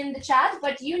you in the chat,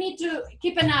 but you need to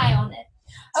keep an eye on it.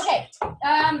 Okay,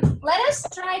 let us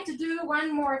try to do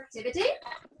one more activity.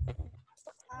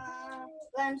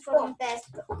 Landform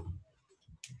test.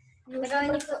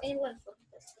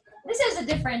 This is a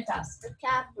different task.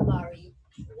 Vocabulary.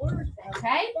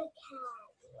 Okay?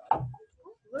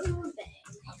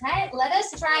 Okay, let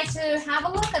us try to have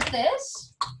a look at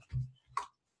this.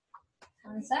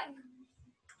 One sec.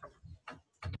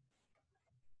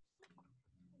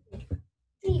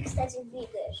 Ты, кстати,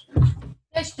 двигаешь.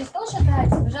 Девочки, стол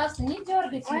шатается, пожалуйста, не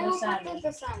дергайте его сами.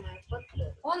 Это самое.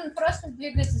 Он просто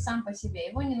двигается сам по себе,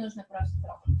 его не нужно просто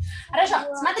трогать. Хорошо,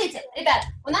 смотрите, ребят,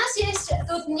 у нас есть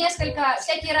тут несколько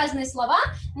всякие разные слова,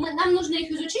 нам нужно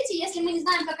их изучить, и если мы не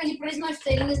знаем, как они произносятся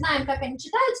или не знаем, как они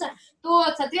читаются, то,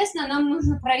 соответственно, нам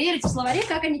нужно проверить в словаре,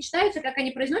 как они читаются, как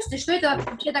они произносятся, и что это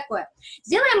вообще такое.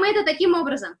 Сделаем мы это таким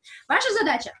образом. Ваша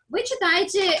задача, вы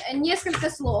читаете несколько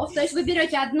слов, то есть вы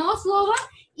берете одно слово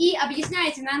и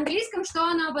объясняете на английском, что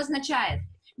оно обозначает.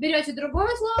 Берете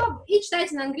другое слово и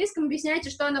читаете на английском, объясняете,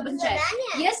 что оно обозначает.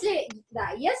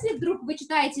 Если вдруг вы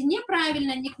читаете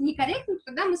неправильно, некорректно, то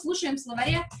тогда мы слушаем в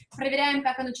словаре, проверяем,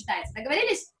 как оно читается.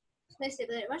 Договорились?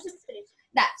 Можно повторить?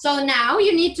 Да. So now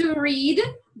you need to read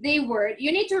the word.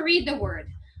 You need to read the word.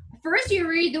 First you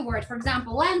read the word. For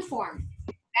example, landform.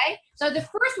 Okay? So the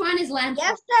first one is landform.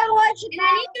 Я второй And I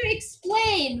читаю. need to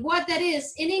explain what that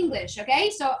is in English, okay?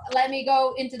 So let me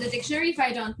go into the dictionary if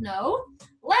I don't know.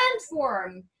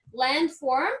 Landform,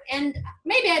 and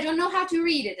maybe I don't know how to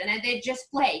read it, and they just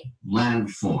play.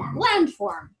 Landform.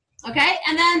 Landform, okay?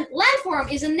 And then landform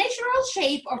is a natural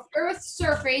shape of Earth's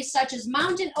surface, such as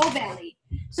mountain or valley.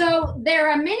 So there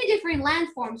are many different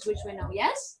landforms, which we know,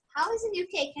 yes? How is in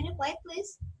UK? Can you play,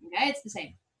 please? Okay, it's the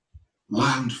same.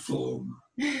 Landform.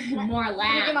 More Другим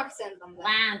land. акцентом, да.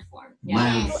 Landform. Yeah.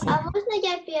 Landform. А можно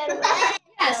я первая?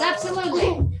 Yes,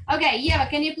 absolutely. Okay, Eva,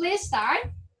 can you please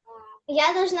start?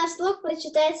 Я должна вслух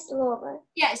прочитать слово.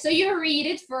 Yeah, so you read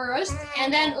it first,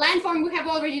 and then landform we have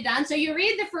already done. So you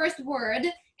read the first word,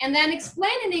 and then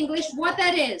explain in English what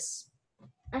that is.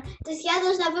 То есть я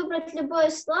должна выбрать любое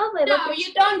слово и No,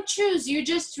 you don't choose, you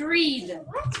just read.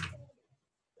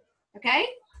 Okay?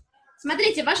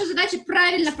 Смотрите, ваша задача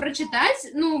правильно прочитать.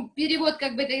 Ну, перевод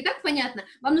как бы это и так понятно.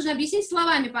 Вам нужно объяснить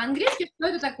словами по-английски, что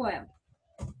это такое.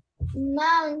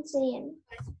 Mountain.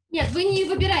 Нет, вы не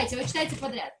выбираете, вы читаете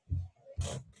подряд.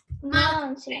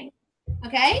 Mountain.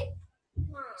 Okay?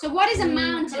 So what is a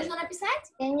mountain? Нужно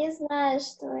написать? Я не знаю,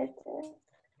 что это.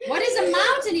 What is a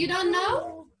mountain? You don't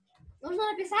know?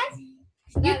 Нужно написать?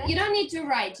 You don't need to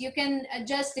write. You can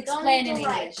just explain in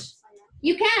English.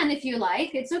 You can if you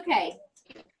like. It's okay.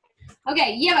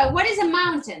 Okay, Ева, what is a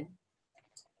mountain?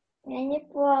 Я не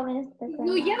помню, что такое.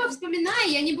 Ну, Ева, вспоминай,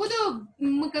 я не буду,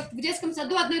 мы как в детском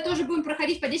саду одно и то же будем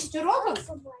проходить по 10 уроков.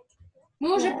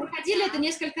 Мы уже проходили это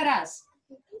несколько раз.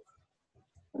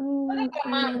 What is a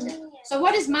mountain? So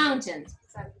what is mountain?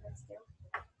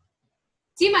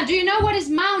 Tima, do you know what is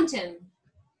mountain?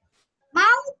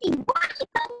 Mountain.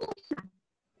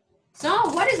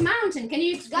 So, what is mountain? Can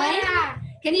you explain?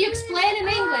 Can you explain in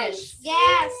English?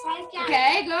 Yes, I can.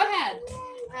 Okay, go ahead.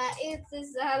 It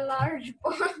is a large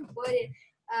body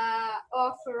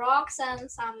of rocks and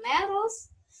some metals.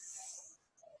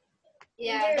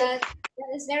 Yeah, that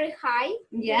is very high.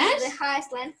 Yes. The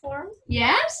highest landform.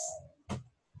 Yes?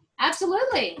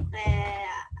 Absolutely. Yeah.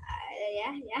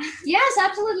 Yes,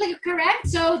 absolutely correct.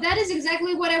 So that is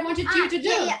exactly what I wanted you to do.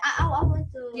 Yeah, I want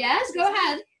to. Yes, go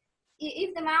ahead.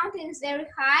 If the mountain is very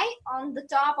high, on the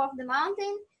top of the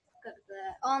mountain,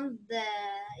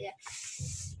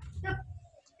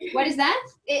 What is that?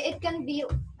 it can be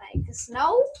like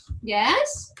snow.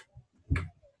 Yes?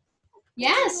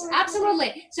 Yes,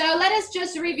 absolutely. So let us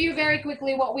just review very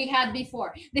quickly what we had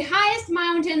before. The highest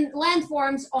mountain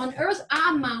landforms on Earth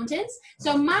are mountains.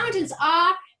 So mountains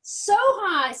are so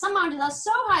high, some mountains are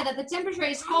so high that the temperature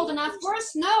is cold enough for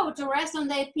snow to rest on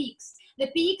their peaks. The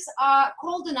peaks are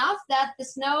cold enough that the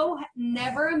snow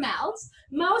never melts.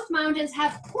 Most mountains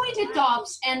have pointed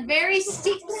tops and very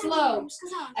steep slopes.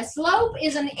 A slope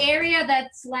is an area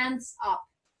that slants up.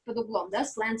 Под углом, да,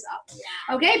 slants up.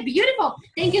 Okay, beautiful.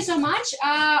 Thank you so much.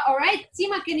 All right,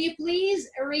 Tima, can you please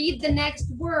read the next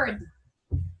word?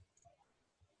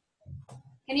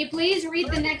 Can you please read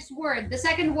the next word, the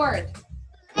second word?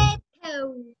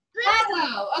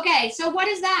 Plateau. Okay, so what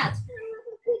is that?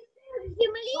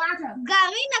 Земли, Plateau.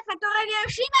 горы, на которой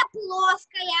вершина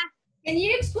плоская. Can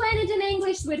you explain it in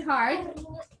English, sweetheart?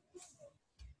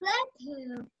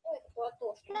 Plateau.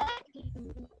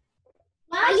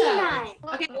 Plateau.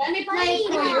 Okay, let me play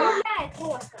it for you.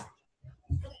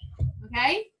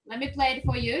 Okay, let me play it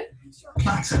for you.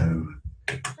 Plateau.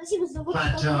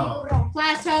 Plateau.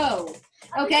 Plateau.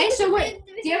 Okay, so what?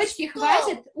 Девочки,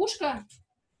 хватит. Ушко.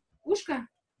 Ушко.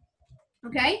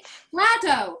 Okay,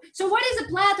 plateau. So what is a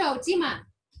plateau, Tima?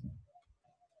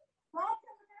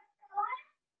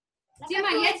 Тима,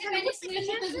 я тебя не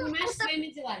слышу, ты занимаешься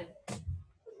своими делами.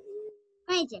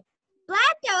 Смотрите,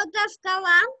 платье это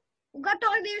скала, у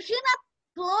которой вершина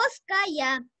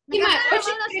плоская. на Тима, которой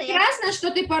очень можно стоять. прекрасно, что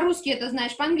ты по-русски это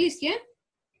знаешь, по-английски.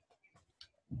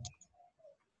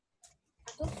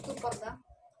 Тут ступор, да?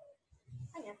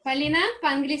 Полина,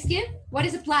 по-английски. What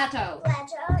is a plateau?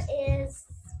 Plateau is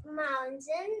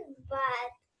mountain,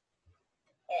 but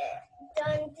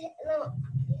don't know,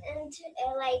 and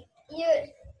like you.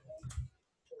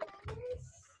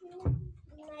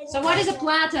 So what is a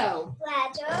plateau?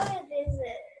 Plateau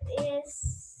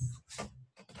is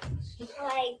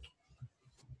like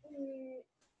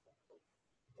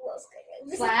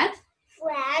Flat.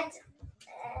 flat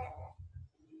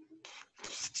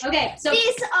Okay, so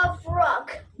piece of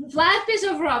rock. flat piece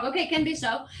of rock. Okay, can be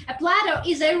so. A plateau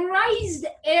is a raised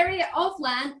area of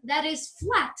land that is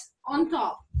flat on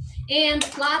top. And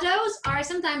plateaus are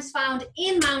sometimes found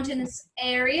in mountainous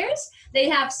areas. They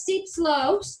have steep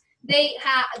slopes.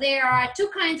 There are two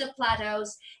kinds of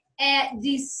plateaus. A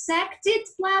dissected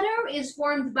plateau is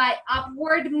formed by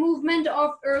upward movement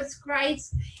of Earth's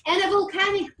crust, and a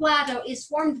volcanic plateau is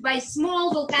formed by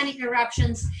small volcanic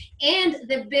eruptions and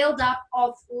the buildup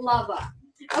of lava.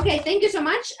 Okay, thank you so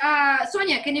much.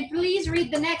 Sonia, can you please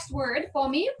read the next word for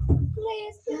me?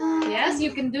 Please. Yes,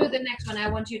 you can do the next one. I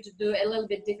want you to do a little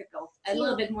bit difficult, a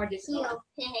little bit more difficult.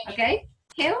 Okay,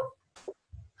 hill.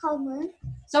 Холмы.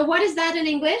 So what is that in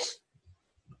English?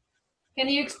 Can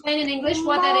you explain in English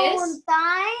what that is?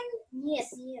 Mountain.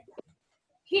 Yes.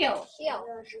 Hill. Hill.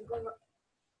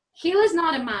 Hill is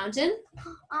not a mountain.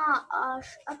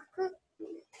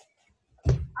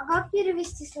 Как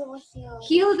перевести слово hill?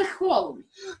 Hill the холм.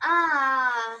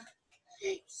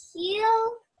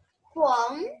 Hill,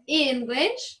 холм.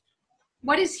 English.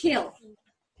 What is hill?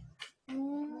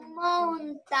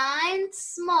 Mountain,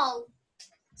 small.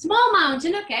 Small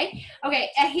mountain, okay. Okay,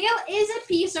 a hill is a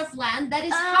piece of land that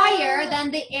is higher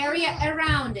than the area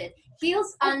around it.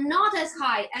 Hills are not as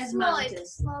high as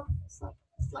mountains. Slope.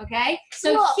 Okay,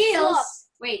 so hills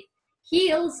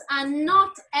are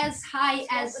not as high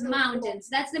as mountains.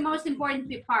 That's the most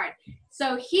important part.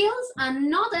 So hills are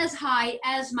not as high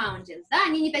as mountains. Да,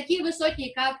 они не такие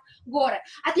высокие, как горы.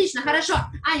 Отлично, хорошо.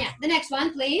 Аня, the next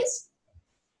one, please.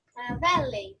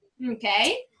 Valley.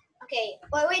 Okay. Okay,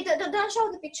 wait, don't show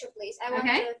the picture, please. I want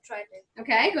to try it.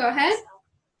 Okay, go ahead.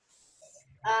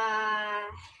 A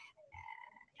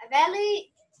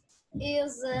valley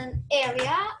is an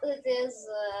area that is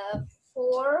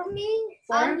forming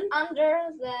under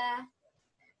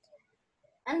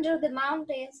the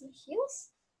mountains and hills.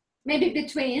 Maybe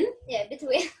between. Yeah,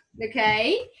 between.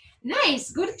 Okay.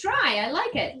 Nice. Good try. I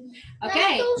like it.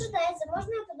 Okay.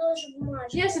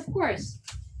 Yes, of course.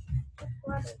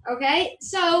 Okay,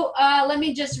 so let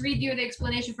me just read you the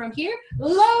explanation from here.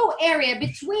 Low area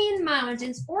between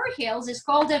mountains or hills is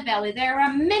called a valley. There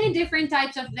are many different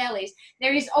types of valleys.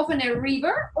 There is often a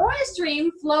river or a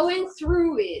stream flowing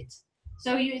through it.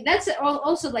 So that's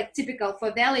also like typical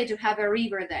for valley to have a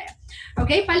river there.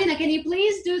 Okay, Polina, can you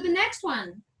please do the next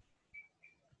one?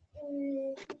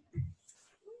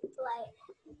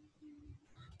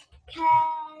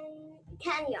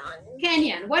 Canyon.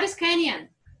 Canyon. What is canyon?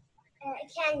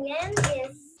 Canyon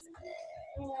is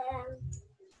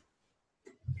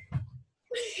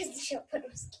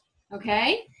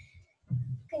Okay.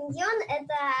 Каньон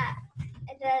это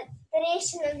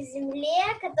трещина в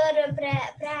земле, которую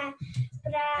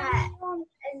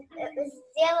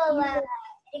сделала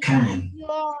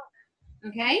Canyon.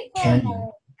 Okay.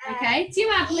 Canyon. Okay.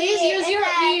 Tima, please use your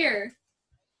ear.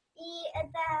 И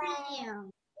это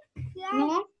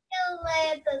Ну,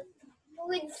 этот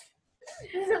путь.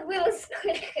 Забыла,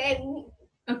 сколько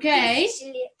Okay. тысяч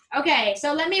лет. Okay,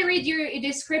 so let me read your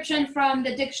description from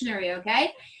the dictionary,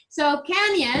 okay? So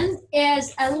canyon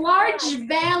is a large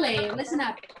valley. Listen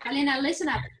up, Alina, listen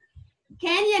up.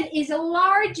 Canyon is a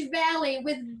large valley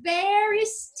with very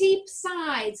steep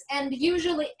sides and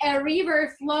usually a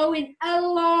river flowing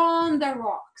along the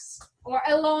rocks or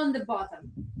along the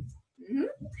bottom.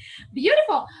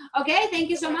 Beautiful. Okay, thank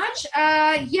you so much.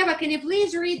 Yeva, can you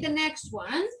please read the next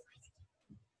one?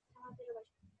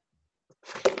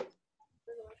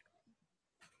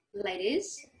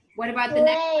 Ladies, what about the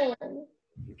next one?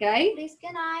 Okay, Please,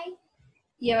 can I?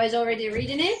 Yeva is already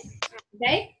reading it.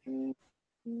 Okay.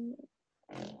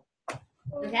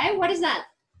 Okay, what is that?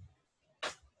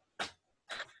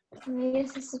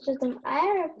 Если с учетом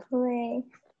airplane.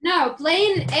 No,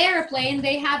 plane, airplane,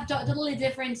 they have totally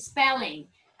different spelling.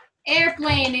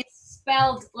 Airplane is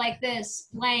spelled like this,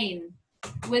 plane,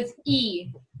 with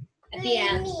E at the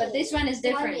end, but this one is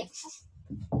different.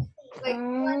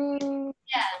 Yeah.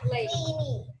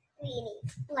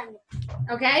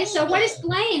 Okay, so what is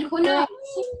plane? Who knows?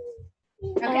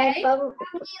 Okay.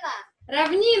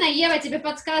 Равнина, Ева, тебе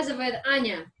подсказывает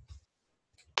Аня.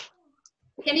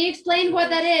 Can you explain what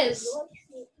that is?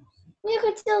 Мне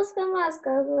хотелось сама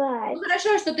сказать. Ну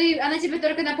хорошо, что она тебе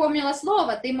только напомнила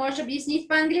слово. Ты можешь объяснить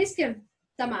по-английски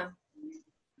сама.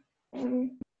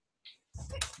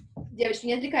 Девочки,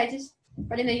 не отвлекайтесь.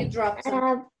 Полина, you dropped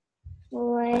some.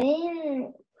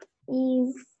 Plane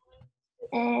is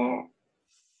a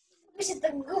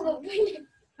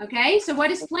Okay, so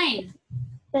what is plane?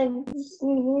 не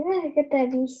знаю, как это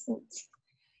объяснить.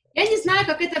 Я не знаю,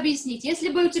 как это объяснить. Если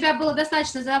бы у тебя было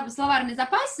достаточно словарный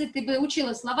запас, и ты бы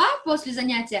учила слова после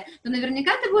занятия, то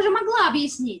наверняка ты бы уже могла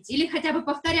объяснить или хотя бы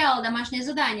повторяла домашнее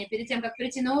задание перед тем, как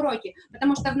прийти на уроки,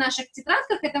 потому что в наших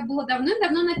тетрадках это было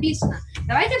давным-давно написано.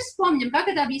 Давайте вспомним, как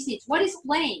это объяснить. What is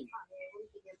plane?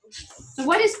 So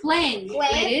what is plane,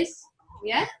 ladies?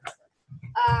 Yeah?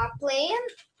 Plain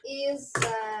is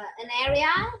an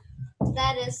area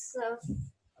that is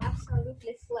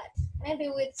absolutely flat. Maybe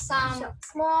with some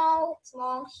small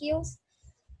hills.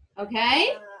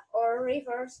 Okay. Or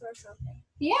rivers or something.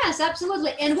 Yes,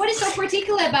 absolutely. And what is so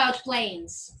particular about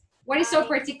planes? What is so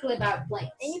particular about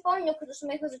planes? Я не помню, потому что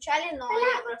мы их изучали, но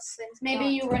я просто... Maybe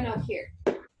you were not here.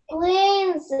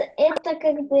 Planes это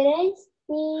как бы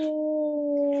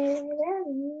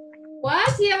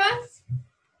What, Ева?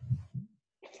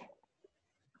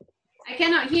 I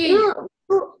cannot hear you.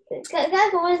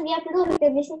 Как у вас, я придумала, как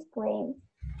объяснить plane.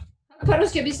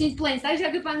 По-русски объяснить plains, так же,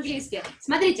 как и по-английски.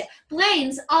 Смотрите,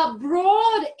 plains are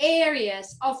broad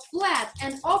areas of flat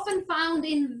and often found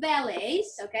in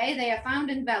valleys, okay? They are found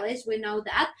in valleys, we know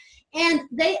that. And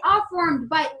they are formed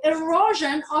by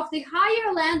erosion of the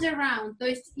higher land around. То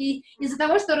есть из-за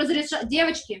того, что разрешают...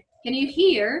 Девочки, can you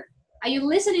hear? Are you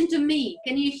listening to me?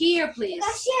 Can you hear, please?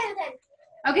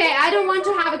 Okay, I don't want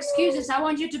to have excuses. I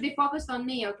want you to be focused on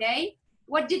me, okay?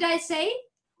 What did I say?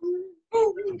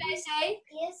 What did I say?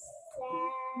 Yes.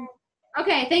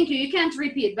 Okay, thank you. You can't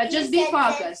repeat, but just be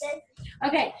focused.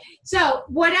 Okay, so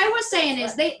what I was saying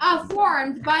is they are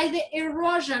formed by the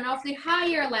erosion of the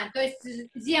higher land. То есть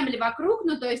земли вокруг,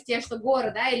 ну то есть те, что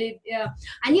горы, да, или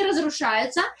они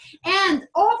разрушаются, and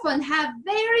often have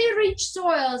very rich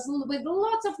soils with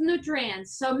lots of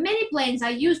nutrients. So many plains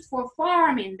are used for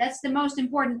farming. That's the most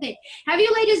important thing. Have you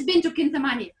ladies been to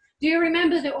Kintamani? Do you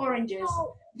remember the oranges?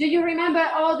 No. Do you remember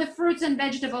all the fruits and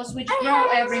vegetables which grow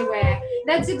everywhere?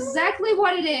 That's exactly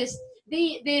what it is.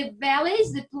 The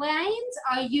valleys, the plains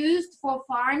are used for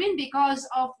farming because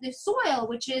of the soil,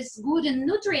 which is good in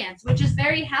nutrients, which is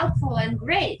very helpful and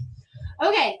great.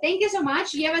 Okay, thank you so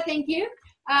much. Yeva, thank you.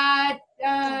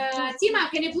 Tima,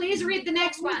 can you please read the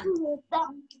next one?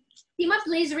 Tima,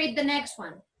 please read the next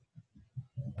one.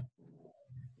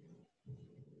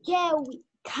 Cave.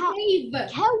 Cave.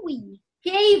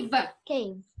 Cave.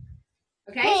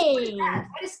 Okay. Cave.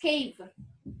 What is cave?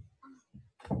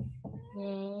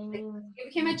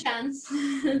 Give him a chance.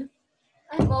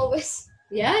 I'm always...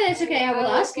 Yeah, that's okay. I will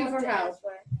ask you for help.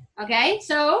 Okay,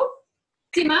 so,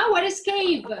 Tima, what is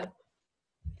cave?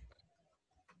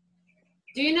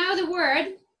 Do you know the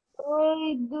word?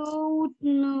 I don't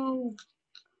know.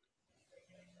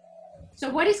 So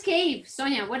what is cave?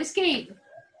 Sonia, what is cave?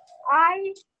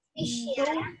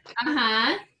 Пещера.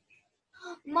 Uh-huh.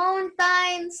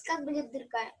 Mountains. Как будет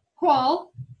другая?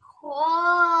 Hole.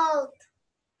 Cold.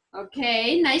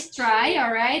 Okay, nice try.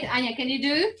 All right. Anya, can you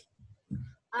do?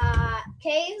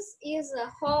 Caves is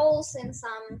holes in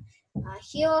some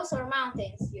hills or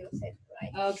mountains, you said,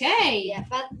 right? Okay. Yeah,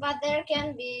 but there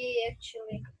can be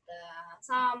actually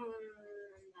some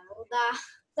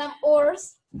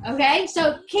ores. Okay,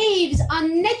 so caves are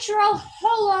natural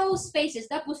hollow spaces,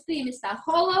 да, пустые места,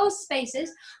 hollow spaces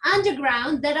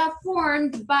underground that are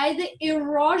formed by the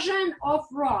erosion of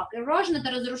rock. Erosion —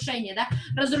 это разрушение, да,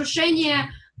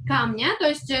 разрушение камня, то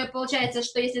есть получается,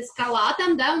 что если скала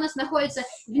там, да, у нас находится,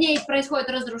 в ней происходит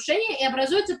разрушение и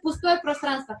образуется пустое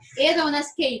пространство. И это у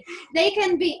нас cave. They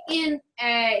can be in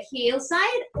a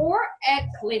hillside or a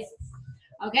cliff.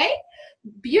 Okay?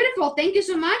 Beautiful. Thank you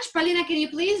so much. Paulina, can you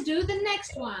please do the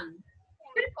next one?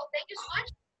 Beautiful. Thank you so much.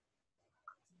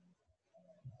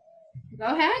 Go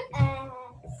ahead.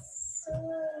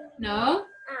 No.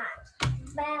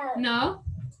 No.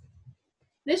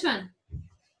 This one.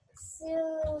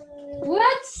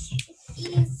 What?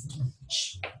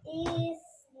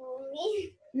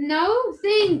 No,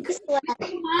 think.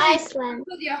 Iceland.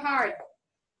 With your heart.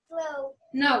 Slow.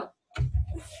 No.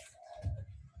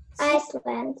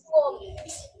 Iceland.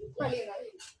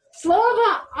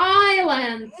 Слово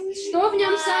island. Что в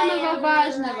нем самого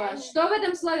важного? Что в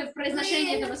этом слове, в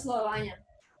произношении этого слова, Аня?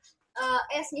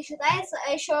 S не считается,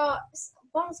 а еще,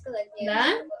 можно сказать?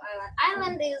 Да?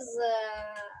 Island is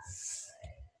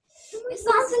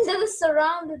something that is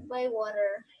surrounded by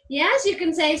water. Yes, you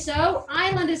can say so.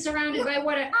 Island is surrounded by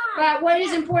water. But what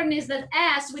is important is that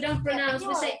S we don't pronounce,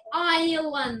 we say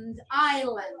island,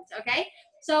 island, okay?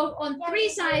 So on three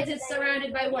sides it's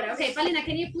surrounded by water. Okay, Paulina,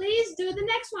 can you please do the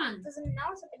next one?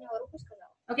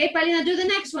 Okay, Paulina, do the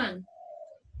next one.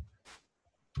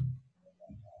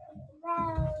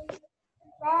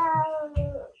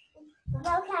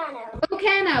 Volcano.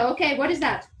 Volcano. Okay, what is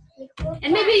that?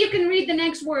 And maybe you can read the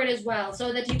next word as well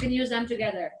so that you can use them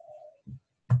together.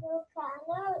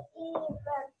 Volcano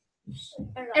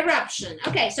eruption. Eruption.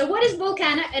 Okay, so what is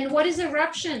volcano and what is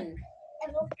eruption?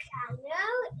 A volcano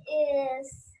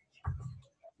is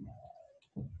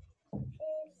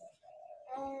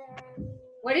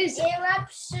What is it?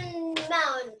 eruption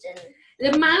mountain.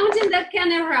 The mountain that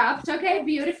can erupt. Okay,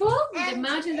 beautiful. The And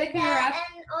mountain that can erupt.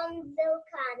 And on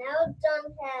volcano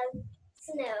don't have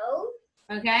snow.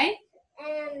 Okay.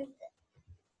 And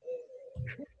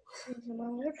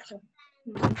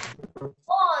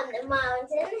on the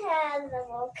mountain has a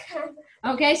volcano.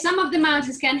 Okay, some of the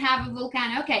mountains can have a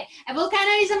volcano. Okay, a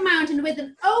volcano is a mountain with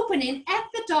an opening at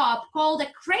the top called a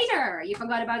crater. You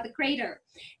forgot about the crater.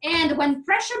 And when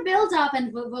pressure builds up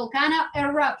and the volcano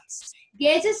erupts,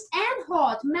 gases and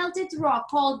hot melted rock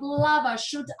called lava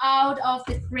shoot out of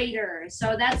the crater.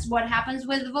 So that's what happens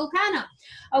with the volcano.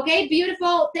 Okay,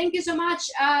 beautiful. Thank you so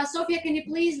much. Sophia, can you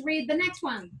please read the next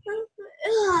one?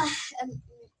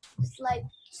 It's like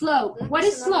Slope. What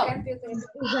is slope?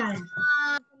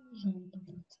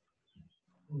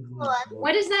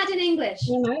 What is that in English?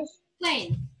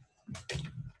 Explain.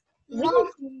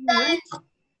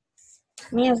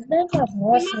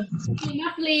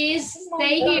 Tima, please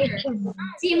stay here.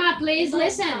 Tima, please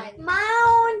listen.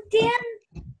 mountain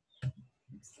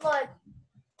slope.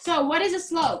 So what is a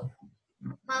slope?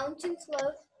 Mountain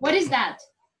slope. What is that?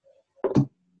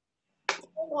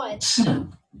 What?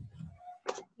 Slope.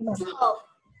 Slope.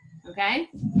 Okay.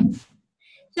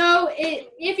 So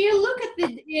if you look at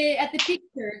the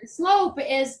picture, the slope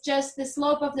is just the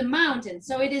slope of the mountain.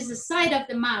 So it is the side of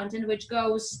the mountain which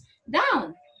goes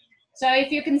down. So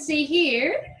if you can see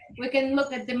here, we can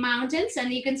look at the mountains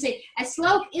and you can see a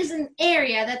slope is an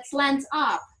area that slants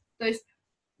up. То есть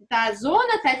та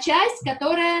зона, та часть,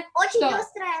 которая Очень что?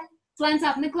 острая. Slants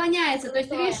up, наклоняется. То есть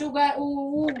ты видишь, у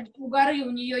горы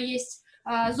у нее есть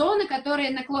зоны,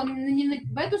 которые наклонены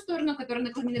в эту сторону, которые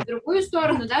наклонены в другую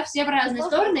сторону, да, все в разные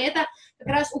стороны. Это как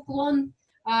раз уклон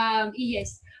и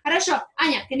есть. Хорошо.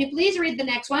 Аня, can you please read the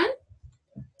next one?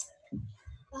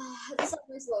 Это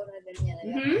самое сложное для меня,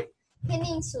 наверное.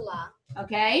 Peninsula.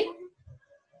 Okay.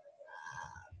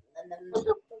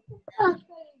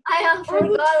 I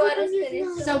forgot what is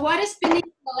peninsula. So what is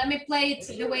peninsula? Let me play it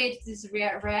the way it is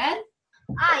read.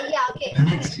 Yeah, okay.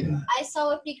 Peninsula. I saw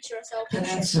a picture.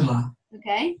 Peninsula.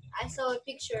 Okay. I saw a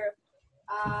picture.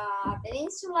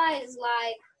 Peninsula is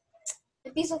like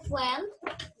a piece of land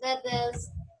that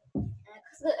is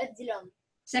отделен.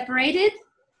 Separated?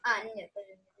 Нет,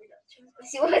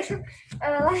 спасибо.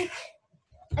 Like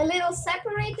a little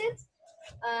separated.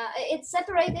 It's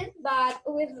separated, but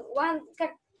with one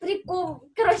как прикол.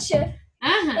 Короче,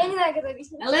 я не знаю, как это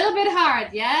объяснить. A little bit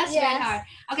hard, yes? Yes. Very hard.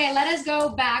 Okay, let us go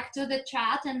back to the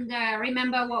chat and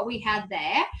remember what we had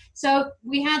there. So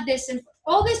we had this, and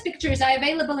all these pictures are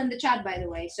available in the chat, by the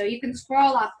way, so you can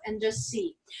scroll up and just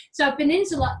see. So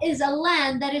peninsula is a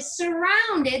land that is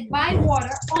surrounded by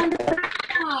water on the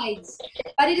sides,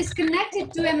 but it is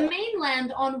connected to a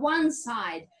mainland on one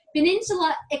side.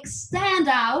 Peninsula extend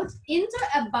out into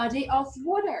a body of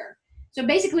water. So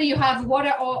basically you have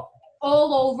water all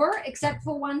over except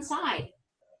for one side.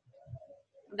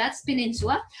 That's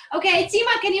peninsula. Okay,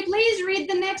 Tima, can you please read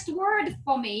the next word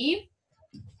for me?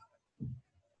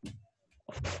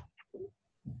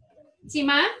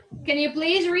 Tima, can you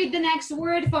please read the next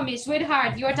word for me?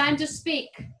 Sweetheart, your time to speak.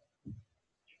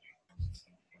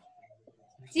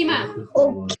 Tima.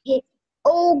 Okay.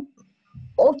 Oh,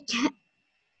 okay.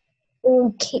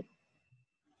 Okay.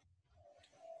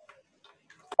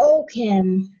 Okay.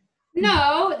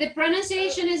 No, the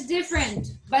pronunciation is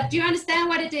different. But do you understand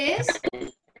what it is?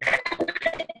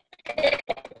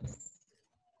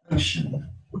 Ocean.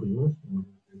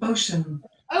 Ocean.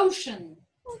 Ocean.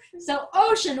 So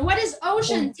ocean, what is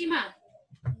ocean, Tima?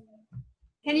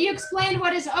 Can you explain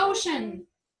what is ocean?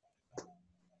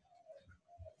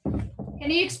 Can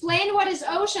you explain what is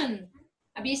ocean?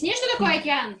 Объясни, что такое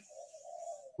океан?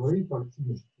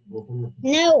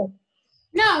 No.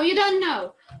 No, you don't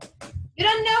know. You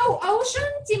don't know ocean,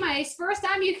 Tima? It's first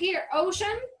time you hear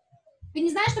ocean? Ты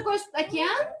не знаешь, что такое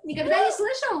океан? Никогда не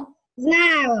слышал?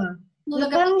 Знаю. Ну, Но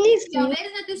так по-английски. я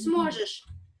уверена, ты сможешь.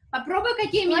 Попробуй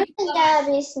какие-нибудь Можно слова. я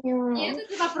объясню?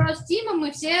 Этот вопрос Тима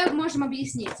мы все можем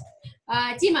объяснить.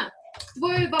 Тима,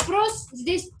 твой вопрос,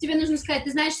 здесь тебе нужно сказать,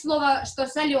 ты знаешь слово, что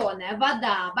соленая,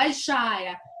 вода,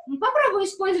 большая. Ну, попробуй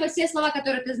использовать все слова,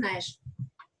 которые ты знаешь.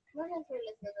 Можно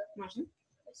отправлять это? Можно.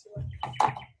 Спасибо.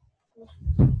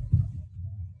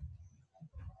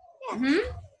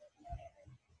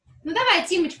 Ну давай,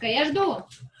 Тимочка, я жду.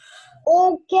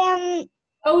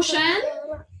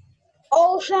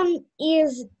 Ocean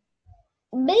is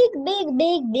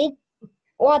big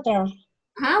water.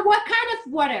 What kind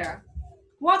of water?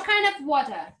 What kind of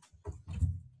water?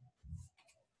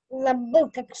 Забыл,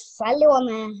 как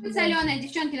соленая. Соленая,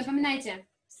 девчонки, напоминайте.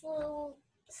 Salt.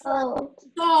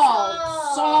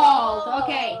 Salt,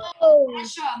 окей.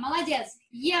 Хорошо, молодец.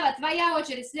 Ева, твоя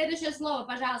очередь. Следующее слово,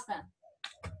 пожалуйста.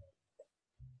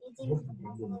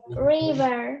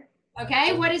 River.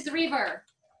 Okay, what is river?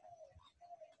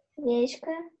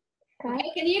 Речка.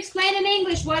 Okay, can you explain in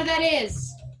English what that is?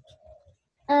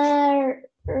 А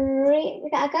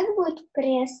как будет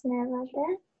пресная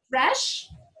вода? Fresh?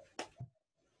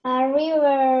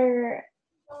 River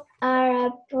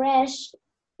are fresh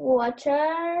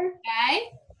water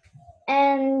Okay.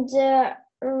 and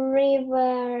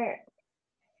river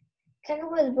как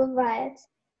будет бывает?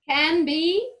 Can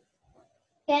be?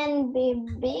 Can be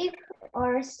big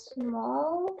or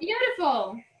small.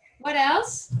 Beautiful. What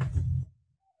else?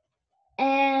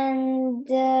 And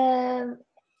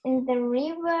in the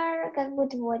river как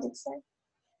будет водиться?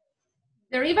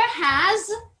 The river has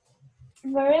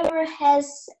The river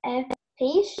has a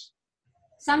fish.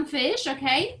 some fish,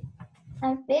 okay.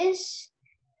 A fish,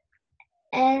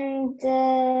 and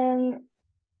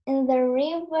in the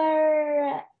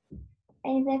river,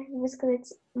 я не знаю, как бы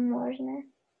сказать, можно.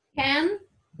 Can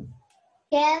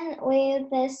With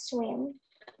the swim.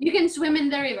 you can swim in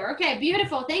the river? Okay,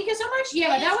 beautiful. Thank you so much,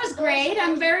 Yeva. That was great.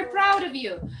 I'm very proud of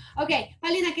you. Okay,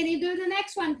 Paulina, can you do the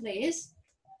next one, please?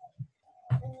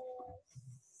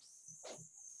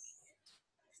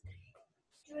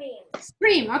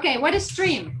 Stream. Okay, what is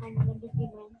stream?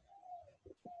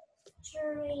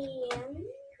 Stream.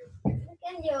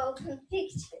 Can you open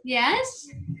picture? Yes.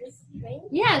 The stream?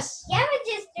 Yes. Yeah, I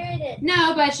just read it.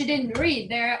 No, but she didn't read.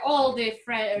 They're all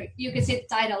different. You can see the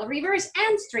title: rivers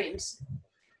and streams.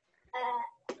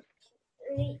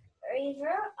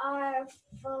 River are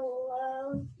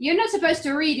flow. You're not supposed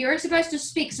to read. You're supposed to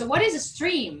speak. So, what is a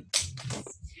stream?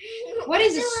 What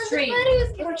is a stream?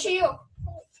 Ручеёк.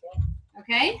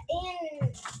 Okay.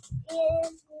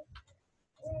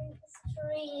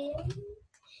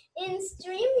 In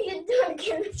stream you don't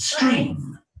can find.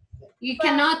 Stream. You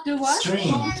cannot do what? Stream.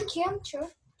 You don't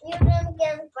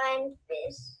can find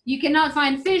fish. You cannot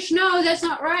find fish. No, that's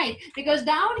not right. Because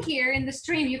down here in the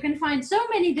stream, you can find so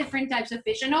many different types of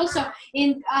fish. And also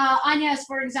in Anya's,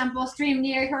 for example, stream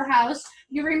near her house,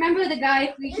 you remember the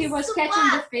guy, he was It's catching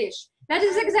the what? fish. That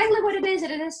is exactly what it is.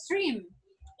 It is a stream.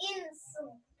 In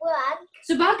Subak.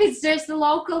 Subak is just the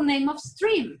local name of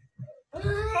stream.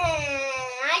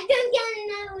 I don't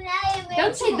know.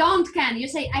 Don't say don't can. You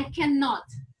say I cannot.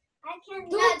 I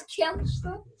cannot.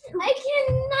 I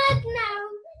cannot now.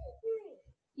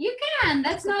 You can.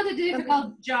 That's not a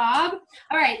difficult job.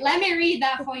 All right, let me read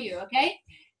that for you, okay?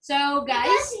 So, guys.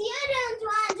 Because you don't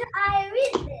want I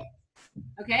read it.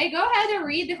 Okay, go ahead and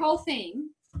read the whole thing.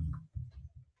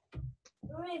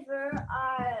 River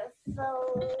are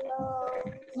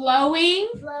Flowing.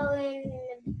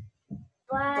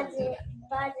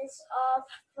 bodies of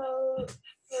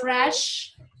Fresh.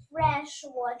 fresh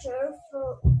water.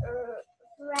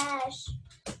 Fresh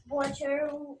water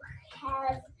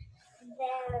have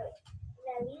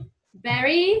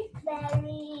Very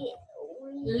very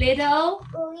little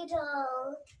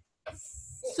little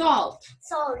salt.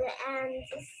 salt and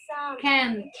some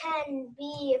Can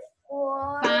be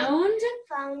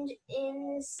found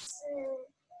in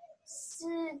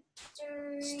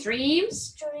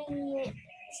streams.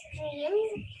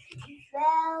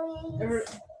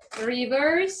 valleys,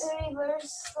 Rivers.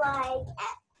 like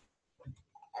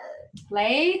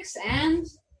Lakes and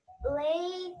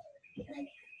lakes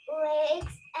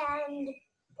and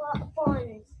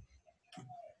ponds.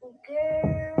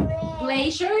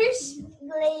 glaciers.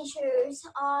 Glaciers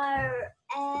are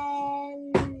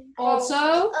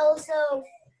Also also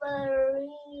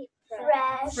very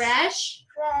fresh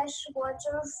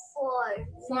water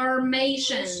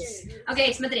formations.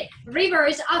 Okay, смотри.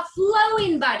 Rivers are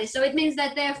flowing bodies, so it means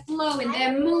that they're flowing,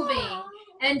 they're moving.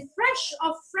 And fresh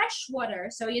water,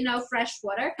 so you know fresh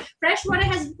water. Fresh water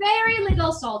has very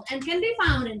little salt and can be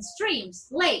found in streams,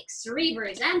 lakes,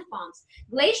 rivers, and ponds.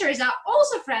 Glaciers are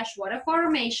also freshwater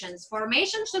formations.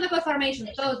 Formation, что такое formation?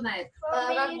 Кто знает?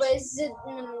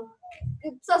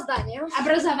 Создание.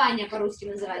 Образование по-русски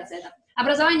называется это.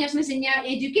 Образование в смысле не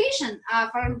education, а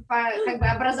как бы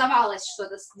образовалось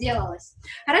что-то, сделалось.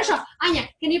 Хорошо, Аня,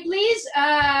 can you please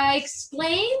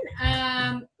explain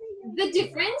the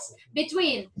difference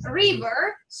between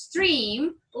river,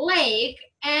 stream, lake,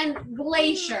 and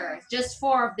glacier. Just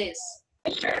 4 of this.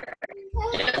 Okay,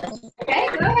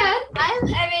 go ahead. I'm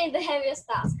having the heaviest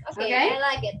task. Okay, Okay. I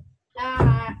like it.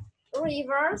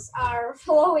 Rivers are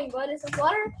flowing bodies of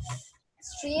water.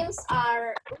 Streams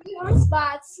are rivers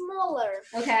but smaller.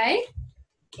 Okay.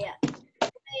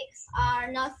 Lakes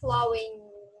are not flowing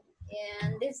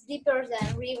and it's deeper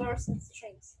than rivers and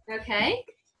streams. Okay.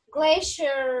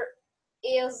 Glacier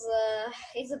is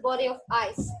a body of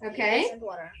ice. Okay. And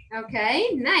water. Okay.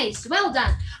 Nice. Well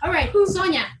done. All right,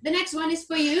 Sonia, the next one is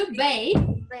for you. Bay.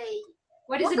 Bay.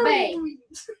 What is a bay?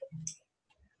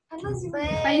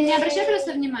 Не обращай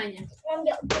просто внимания.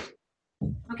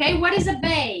 Okay, what is a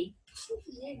bay?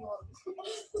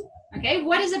 Okay,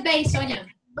 what is a bay, Sonia?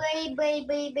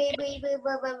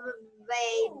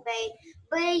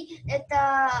 Bay.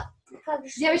 Это как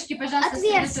же? Девочки, пожалуйста,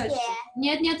 Отверстие. сосредоточьтесь.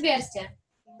 Нет, не отверстие.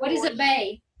 What is a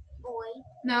bay? Ой.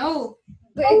 No.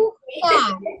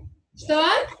 Бухта. Что?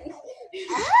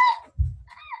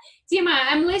 Тима,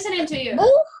 I'm listening to you.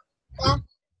 Бухта.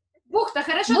 Бухта,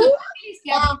 хорошо, Бухта. но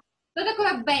по-английски. Что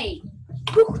такое bay?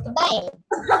 Бухта.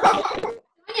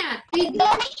 Соня, ты...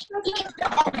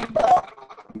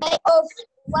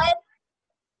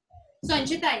 Сонь,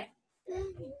 читай.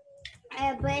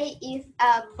 A bay is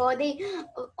a body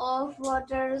of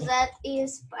water that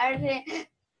is partly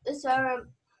surrounded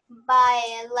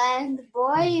by land.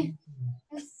 Boy.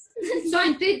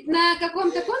 Сонь, ты на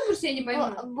каком-то конкурсе, я не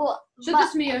пойму? Что ты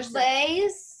смеешься?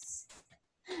 Bays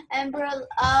umbrella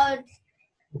out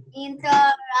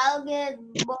interalgated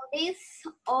bodies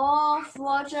of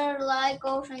water like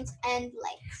oceans and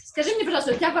lakes. Скажи мне,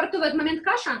 пожалуйста, у тебя во рту в этот момент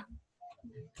каша?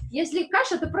 Если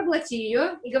каша, то проглоти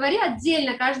ее и говори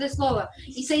отдельно каждое слово.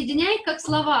 И соединяй их как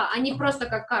слова, а не просто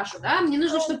как кашу, да? Мне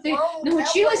нужно, чтобы ты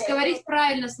научилась говорить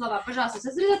правильно слова. Пожалуйста,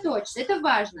 сосредоточься, это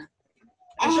важно.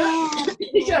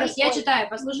 Еще раз, я читаю,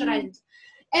 послушай разницу.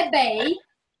 A bay.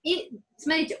 И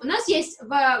смотрите, у нас есть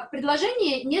в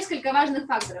предложении несколько важных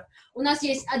факторов. У нас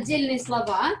есть отдельные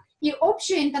слова и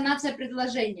общая интонация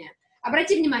предложения.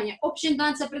 Обрати внимание, общая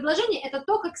интонация предложения — это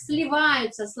то, как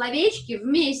сливаются словечки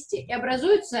вместе и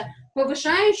образуется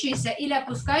повышающаяся или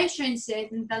опускающаяся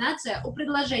интонация у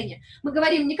предложения. Мы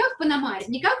говорим не как пономарь,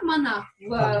 не как монах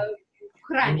в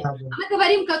храме, а мы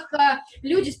говорим как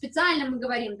люди, специально мы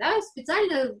говорим, да,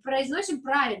 специально произносим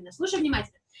правильно. Слушай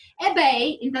внимательно. A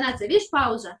bay, интонация, видишь,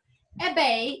 пауза. A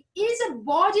bay is a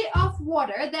body of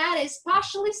water that is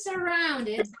partially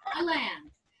surrounded by land.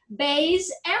 Bays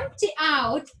empty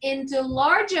out into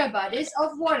larger bodies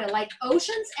of water like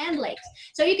oceans and lakes.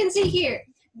 So you can see here,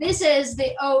 this is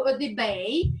the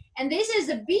bay, and this is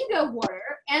the bigger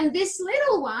water, and this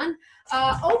little one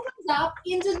opens up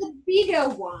into the bigger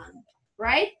one,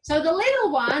 right? So the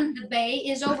little one, the bay,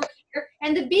 is over here,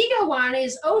 and the bigger one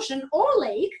is ocean or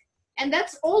lake, and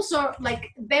that's also like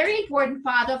very important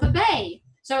part of a bay.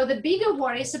 So the bigger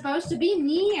water is supposed to be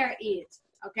near it,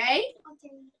 okay?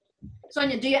 Okay.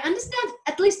 Sonia, do you understand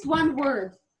at least one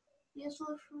word? Я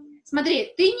слушаю.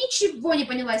 Смотри, ты ничего не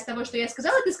поняла из того, что я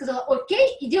сказала, ты сказала,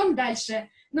 окей, идем дальше.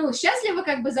 Ну, счастливо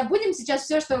как бы забудем сейчас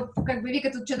все, что как бы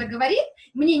Вика тут что-то говорит.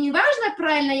 Мне не важно,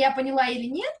 правильно я поняла или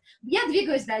нет, я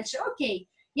двигаюсь дальше, окей.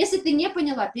 Если ты не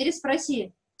поняла,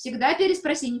 переспроси. Всегда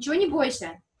переспроси, ничего не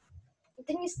бойся.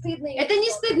 Это не стыдно. Это не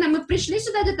стыдно, мы пришли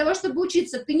сюда для того, чтобы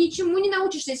учиться. Ты ничему не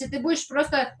научишься, если ты будешь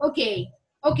просто окей,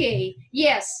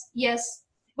 yes, yes.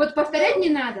 Вот повторять не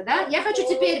надо, да? Я хочу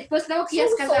теперь, после того, как я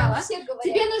сказала,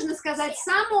 тебе нужно сказать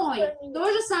самой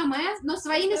то же самое, но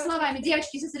своими словами.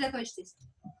 Девочки, сосредоточьтесь.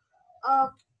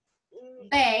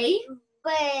 Bay.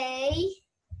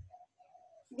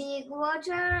 Big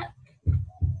water.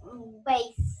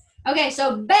 Base. Okay,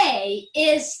 so bay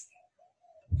is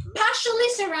partially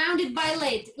surrounded by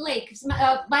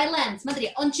by land.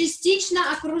 Смотри, он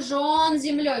частично окружен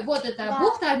землей. Вот эта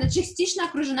бухта, она частично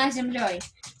окружена землей.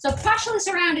 So partially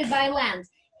surrounded by land.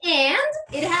 And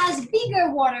it has bigger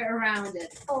water around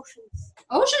it. Oceans.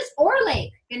 Oceans or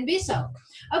lake, can be so.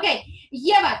 Okay,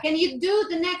 Eva, can you do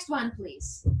the next one,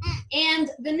 please? And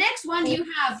the next one you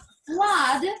have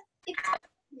flood.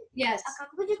 Yes. А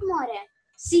как будет море?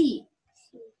 Sea.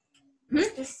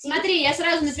 Смотри, я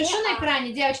сразу напишу на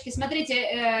экране, девочки,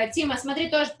 смотрите, Тима, смотри,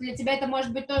 тоже для тебя это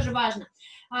может быть тоже важно.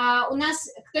 У нас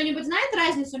кто-нибудь знает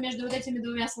разницу между вот этими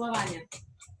двумя словами?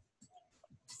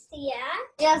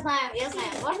 Я знаю.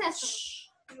 Можно я скажу?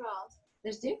 Пожалуйста.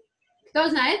 Подожди. Кто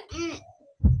знает?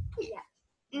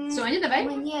 Соня, давай.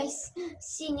 Мне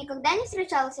си никогда не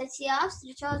встречалась, а сия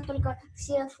встречалась только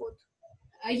seafood.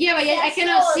 Ева, I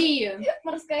cannot see you.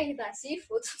 Морская еда,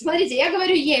 seafood. Смотрите, я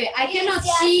говорю Еве, I cannot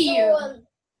see you.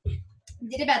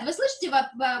 Ребят, вы слышите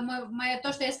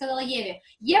то, что я сказала Еве?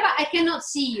 Ева, I cannot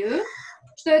see you.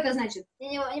 Что это значит?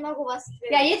 Я не могу вас...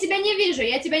 Я тебя не вижу,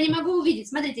 я тебя не могу увидеть.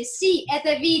 Смотрите, see —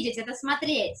 это видеть, это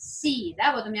смотреть. See,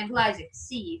 да, вот у меня глазик.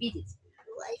 See, видеть.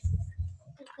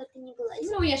 Это не глазик.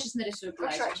 Ну, я сейчас нарисую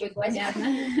глазик, будет понятно.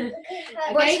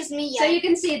 Больше змея. So you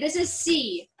can see, this is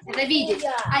see. Это видеть.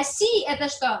 А see — это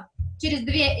что? Через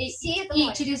две и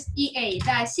через EA.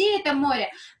 Да, see — это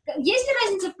море. Есть ли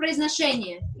разница в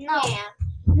произношении?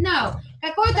 No.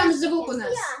 Какой там звук у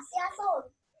нас?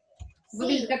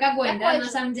 Выглядит как огонь, да, на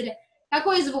самом деле.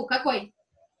 Какой звук? Какой?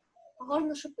 Похоже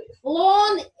на шипы.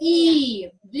 Лон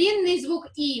и. Длинный звук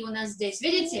и у нас здесь.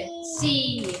 Видите?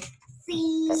 Си.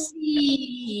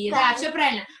 Си. Да, все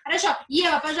правильно. Хорошо.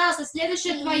 Ева, пожалуйста,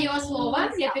 следующее твое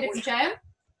слово. Я переключаю.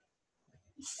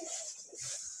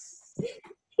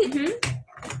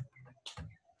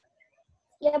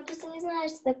 Я просто не знаю,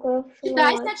 что такое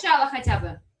Читай флот. сначала хотя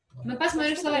бы. Мы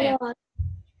посмотрим в словаре. Флот.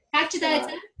 Как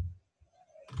читается?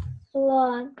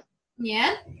 Флот.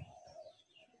 Нет.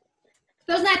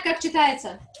 Кто знает, как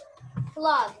читается?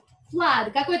 Флаг.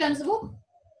 Флаг. Какой там звук?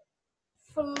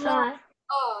 А.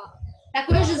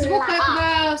 Такой же звук,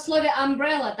 как в слове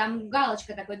umbrella. Там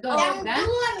галочка такой, домик, да?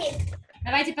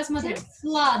 Давайте посмотрим.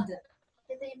 Flood.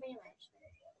 Это не понимаешь.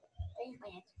 Это не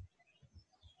понять.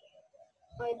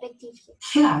 Ой, это птички.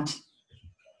 Flat.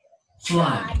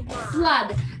 Flood.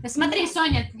 Flood. Смотри,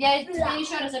 Соня, я тебе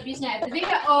еще раз объясняю. Две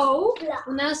O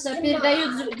у нас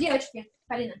передают... Девочки,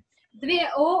 Полина. Две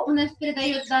O у нас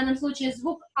передают в данном случае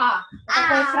звук А.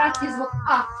 Такой краткий звук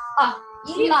А.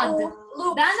 Flood.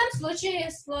 В данном случае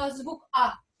звук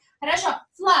А. Хорошо,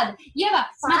 flood. Ева,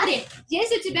 смотри,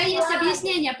 здесь у тебя есть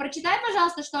объяснение. Прочитай,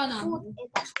 пожалуйста, что оно. Фуд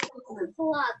это что?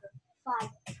 Флаг.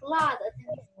 Флаг.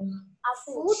 А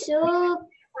фуд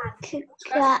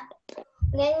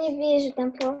Я не вижу,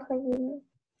 там плохо видно.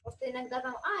 просто иногда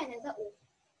там А, иногда У.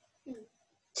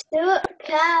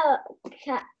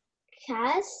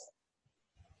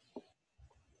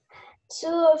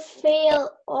 To fill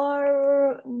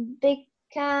or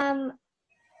become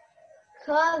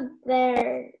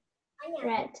covered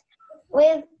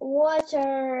with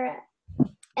water,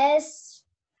 especially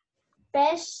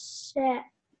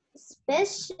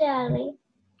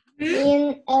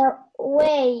in a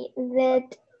way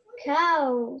that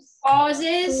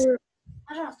Causes.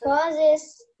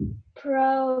 causes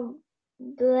problems.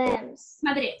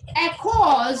 Смотри, a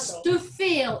cause to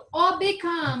fill or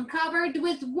become covered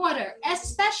with water,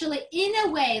 especially in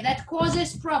a way that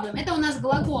causes problem. Это у нас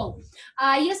глагол.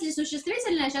 А если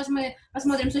существительное, сейчас мы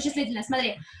посмотрим существительное.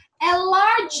 Смотри, a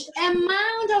large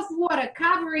amount of water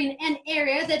covering an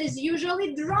area that is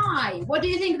usually dry. What do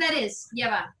you think that is,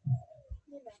 Ева?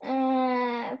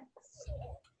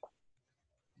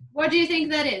 What do you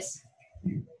think that is?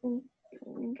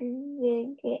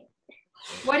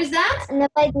 What is that?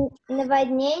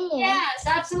 Наводнение. Yes,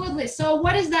 absolutely. So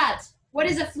what is that? What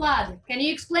is a flood? Can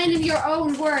you explain in your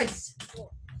own words?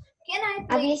 Can I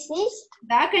please? Объяснить?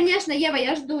 Да, конечно, Ева,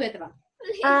 я жду этого.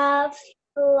 Flood.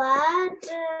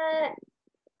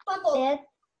 Потом.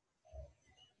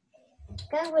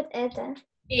 Как вот это?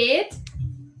 It.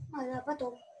 Да,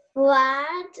 потом.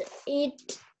 Flood.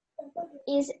 It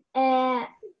is a...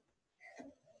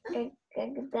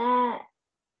 Когда...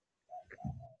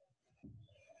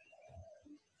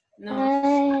 No.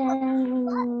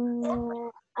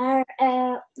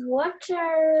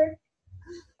 Water.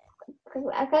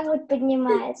 А как вот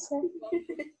поднимается?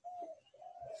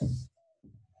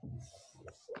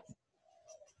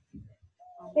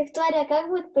 Виктория, как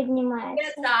вот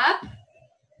поднимается? Get up.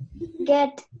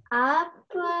 Get up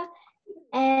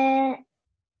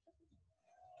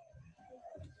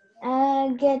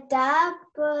and get up,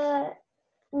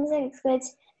 не знаю, как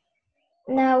сказать,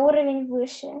 на уровень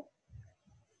выше.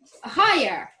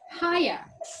 Higher. Higher.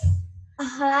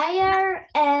 Higher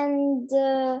and,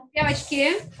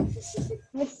 Девочки.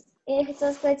 я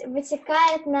хотела сказать,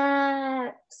 вытекает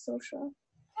на сушу.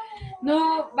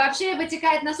 Ну, вообще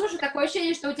вытекает на сушу, такое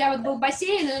ощущение, что у тебя вот был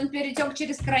бассейн, и он перетек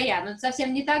через края. Но это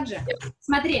совсем не так же.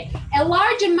 Смотри. A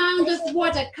large amount of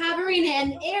water covering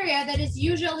an area that is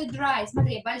usually dry.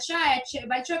 Смотри, большое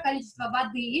количество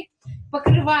воды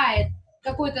покрывает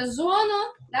какую-то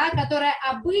зону, да, которая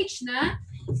обычно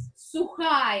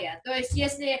сухая. То есть,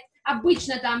 если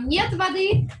обычно там нет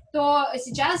воды, то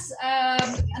сейчас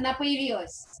она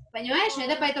появилась. Понимаешь?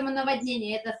 Это поэтому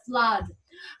наводнение, это flood.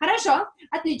 Хорошо,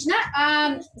 отлично.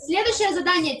 Следующее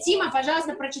задание. Тима,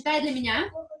 пожалуйста, прочитай для меня.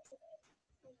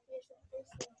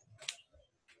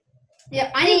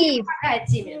 Аня не помогает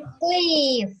Тиме.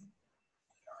 Cliff.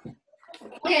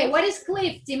 Okay, what is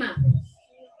cliff, Тима?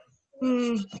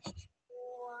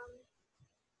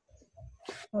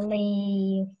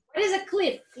 Leaf. What is a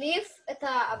cliff? Cliff — это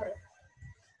обрыв.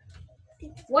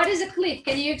 What is a cliff?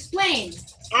 Can you explain?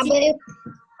 Обрыв.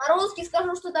 По-русски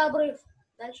скажу, что это обрыв.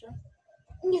 Дальше.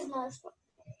 Не знаю, что.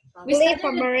 We Cliff, studied it.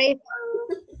 обрыв.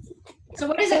 So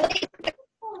what is a cliff?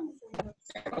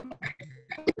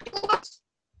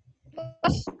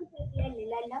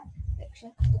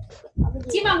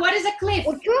 Tima, what is a cliff?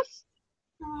 Утес?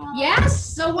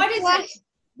 Yes. So what is it?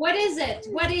 What is it?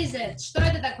 What is it? Что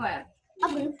это такое?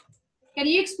 Обрыв. Can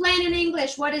you explain in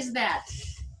English what is that?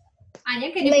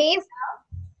 Anya, can you? Leaf.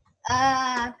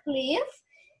 Cliff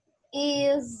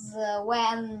is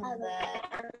when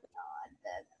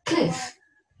Cliff.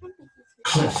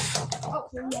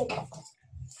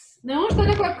 No, что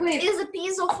такое cliff? is a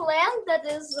piece of land that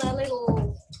is a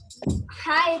little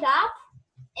high up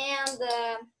and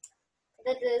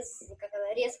that is как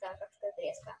это, резко, как сказать,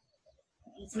 резко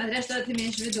Смотря что ты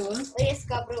имеешь в виду.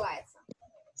 резко обрывается.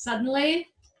 Suddenly.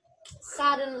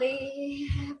 Suddenly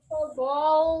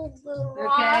fall the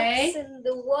rocks Okay. in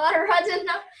the water. I don't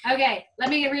know. Okay, let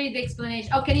me read the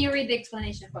explanation. Oh, can you read the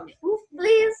explanation for me?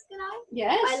 Please, can I?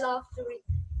 Yes. I love to read.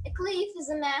 A cliff is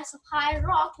a mass of high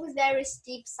rock with very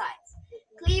steep sides.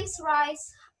 Cliffs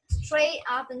rise straight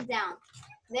up and down.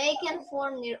 They can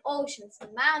form near oceans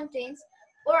and mountains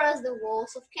or as the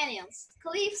walls of canyons.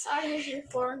 Cliffs are usually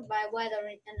formed by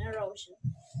weathering and erosion.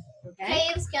 Okay.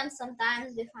 Caves can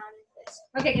sometimes be found in place.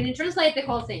 Okay, can you translate the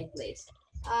whole thing, please?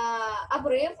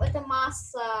 Обрыв — это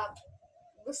масса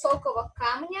высокого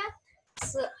камня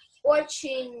с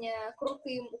очень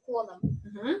крутым уклоном.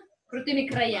 Крутыми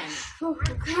краями.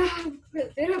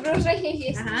 Переображение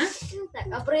есть. Ага.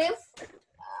 Так, обрыв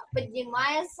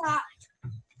поднимается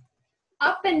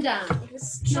Up and down.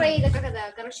 straight, как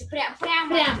это, короче, прямо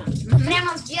Прямо.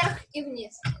 вверх и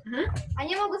вниз. Ага.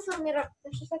 Они могут формировать...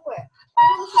 Что такое?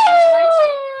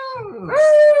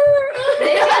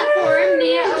 They can form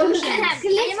near oceans.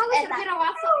 Они могут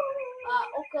формироваться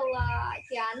около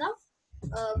океанов,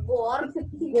 гор,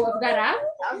 В горах.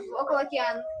 около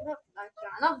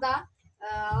океанов, да,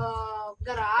 в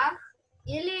горах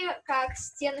или как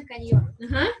стены каньона.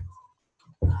 Ага.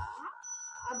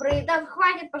 Обрывы, да,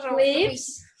 хватит, пожалуйста.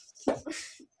 Cliffs.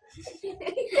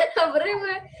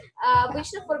 Обрывы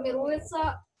обычно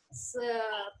формируются с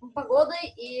погодой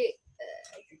и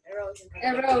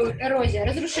Эрозия,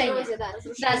 разрушение. эрозией, да, Да,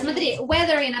 разрушением. смотри,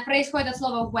 weathering происходит от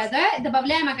слова weather,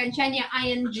 добавляем окончание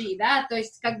ing, да, то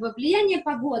есть как бы влияние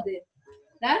погоды,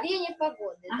 да? Влияние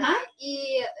погоды, Ага. да,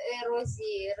 и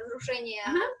эрозии, разрушение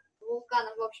Ага.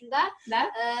 вулканов, в общем, да.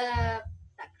 Да?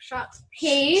 Так,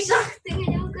 Caves, шахты,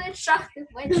 хотела сказать, шахты,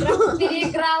 в Майнкрафт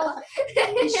переиграла.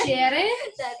 пещеры.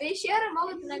 Да, пещеры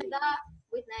могут иногда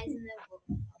быть найдены в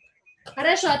воде.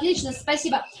 Хорошо, отлично,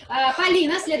 спасибо.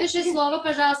 Полина, следующее слово,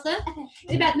 пожалуйста.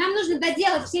 Ребят, нам нужно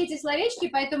доделать все эти словечки,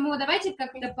 поэтому давайте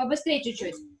как-то побыстрее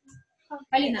чуть-чуть.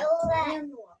 Полина,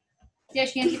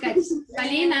 девочки, не отвлекайтесь.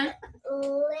 Полина.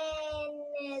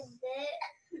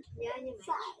 Я не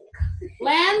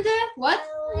Land, what?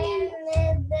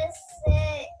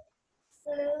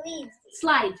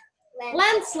 Slide.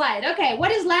 Landslide, okay,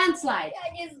 what is landslide? Я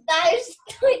не знаю,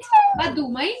 что это.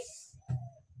 Подумай.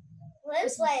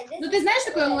 Landslide. Ну, ты знаешь,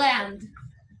 что такое land?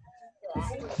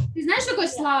 Ты знаешь, что такое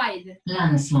slide?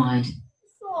 Landslide.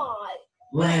 Слайд.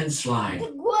 Landslide.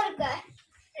 Это горка.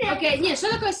 Окей, нет,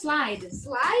 что такое slide?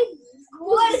 Слайд.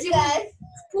 Горка.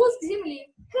 Спуск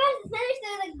земли. Каждый знает, что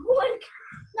это горка.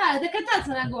 Да, это кататься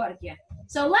на горке.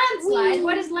 So landslide,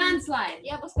 what is landslide?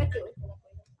 Я бы скатилась.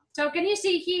 So can you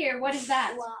see here, what is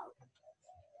that? Вау.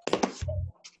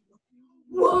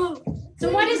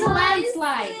 So what is a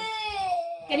landslide?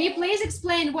 Can you please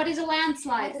explain what is a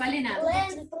landslide, Полина?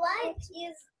 Landslide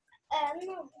is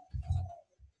no.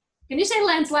 Can you say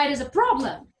landslide is a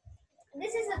problem?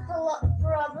 This is a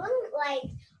problem like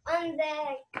on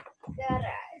the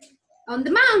On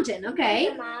the mountain, okay.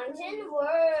 mountain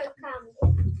where come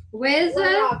With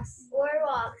rocks.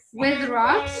 with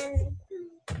rocks.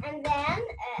 And then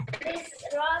these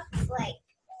rocks like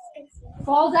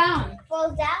Fall down.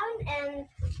 fall down and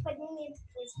подними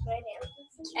путь.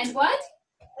 And what?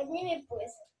 Подними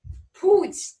путь.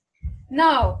 Put.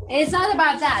 No, it's not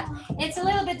about that. It's a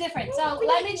little bit different. So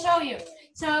let me show you.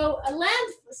 So a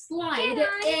landslide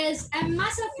is a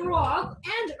mass of rock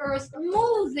and earth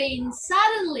moving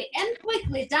suddenly and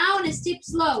quickly down a steep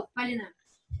slope. Полина,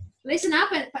 listen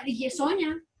up and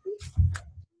Sonia,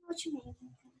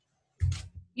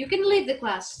 you can leave the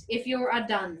class if you are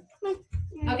done.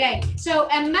 Okay, so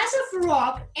a mass of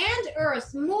rock and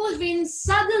earth moving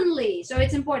suddenly. So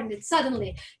it's important, it's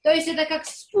suddenly. То есть это как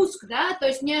спуск, да? То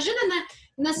есть неожиданно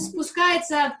у нас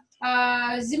спускается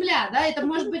земля, да, это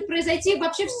может быть произойти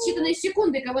вообще в считанные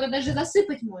секунды, кого-то даже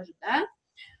засыпать может, да.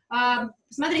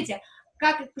 Смотрите,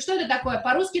 что это такое?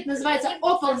 По-русски это называется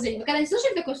оползень. Вы когда-нибудь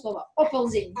слышали такое слово?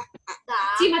 Оползень. Да.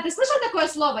 Тима, ты слышал такое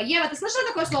слово? Ева, ты слышала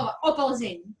такое слово?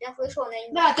 Оползень. Я слышала, но я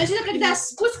не Да, то есть это когда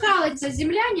спускалась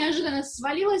земля, неожиданно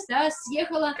свалилась, да,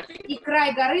 съехала, и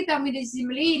край горы там, или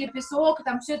земли, или песок,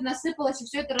 там все это насыпалось, и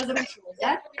все это разрушилось,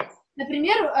 да?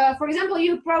 Например, for example,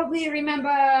 you probably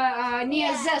remember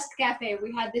near Zest Cafe,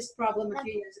 we had this problem a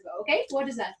few years ago, okay? What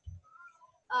is that?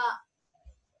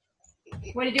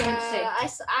 What did you want to say?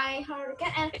 I heard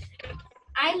again, and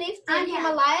I lived in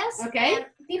Himalayas, Okay. and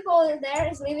people there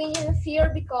is living in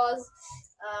fear because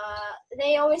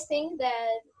they always think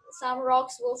that some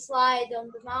rocks will slide on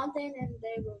the mountain and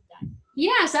they will die.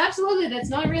 Yes, absolutely, that's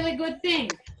not a really good thing.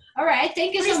 All right,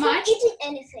 thank you so much. Eating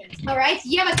anything. All right,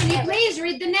 Yeva, can you please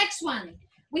read the next one?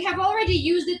 We have already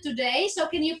used it today, so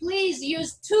can you please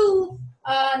use two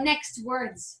next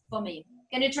words for me?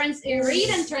 Can you read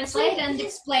and translate and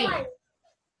explain?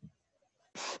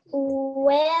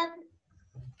 Weathering.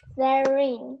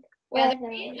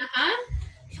 Weathering.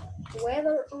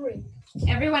 Weathering.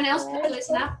 Everyone else,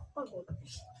 listen up.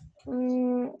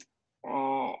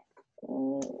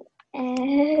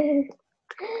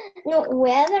 Ну,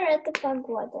 weather это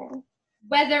погода.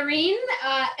 Weathering,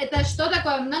 это что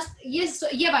такое? У нас есть,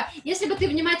 Ева, если бы ты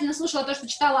внимательно слушала то, что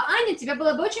читала Аня, тебе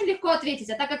было бы очень легко ответить.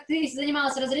 А так как ты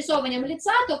занималась разрисовыванием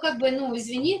лица, то как бы, ну,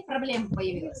 извини, проблема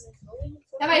появилась.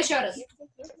 Давай еще раз.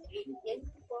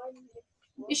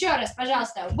 Еще раз,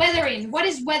 пожалуйста. Weathering. What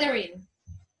is weathering?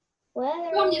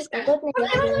 Помни, скажи.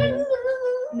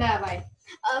 Давай.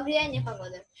 Влияние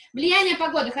погоды. Влияние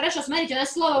погоды. Хорошо, смотрите, у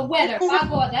нас слово weather,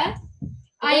 погода.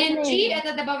 ING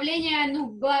это добавление,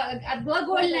 ну,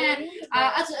 отглагольное,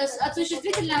 от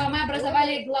существительного мы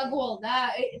образовали глагол,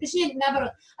 да, точнее,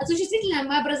 наоборот, от существительного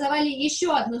мы образовали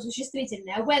еще одно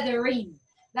существительное, weathering,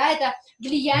 да, это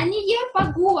влияние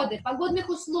погоды, погодных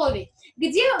условий.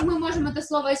 Где мы можем это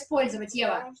слово использовать,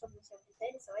 Ева?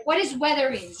 What is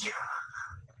weathering?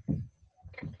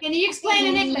 Can you explain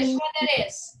in English what that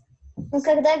is? Ну,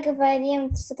 когда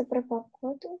говорим что-то про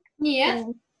погоду. Нет.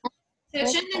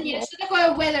 Совершенно нет. Что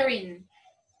такое weathering?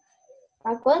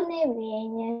 Погодное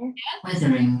явление.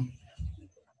 Weathering.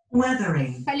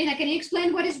 Weathering. Полина, can you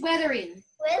explain what is weathering?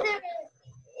 Weathering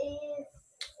is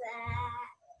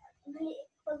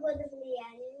погода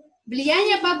влияние.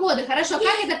 Влияние погоды. Хорошо,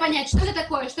 как это понять? Что это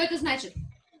такое? Что это значит?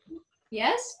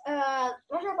 Yes?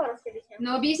 Можно по-русски объяснить?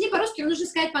 Ну, объясни по-русски, нужно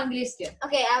сказать по-английски.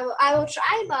 Okay, I will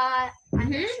try, but I'm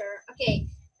not sure. Okay,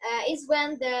 it's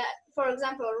when for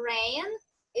example, rain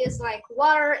is like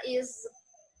water is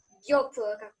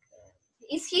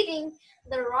hitting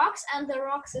the rocks and the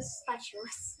rocks is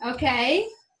touchless. Okay.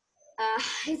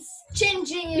 It's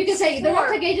changing its You can say the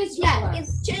rock changes its Yeah, form.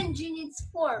 it's changing its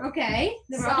form. Okay.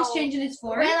 The rock is changing its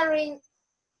form. Weathering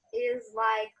is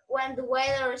like when the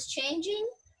weather is changing.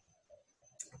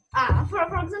 For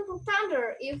example,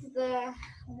 thunder. If the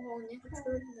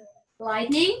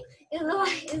Lightning is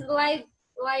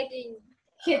lightning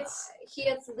hits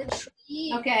the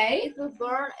tree, Okay. it will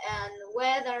burn, and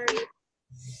whether it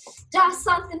does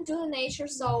something to the nature.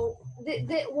 So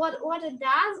what it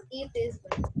does, it is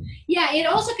burn. Yeah, it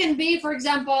also can be, for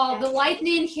example, the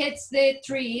lightning hits the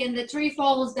tree and the tree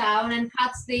falls down and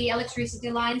cuts the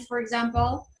electricity lines, for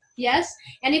example. Yes,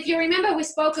 and if you remember, we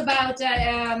spoke about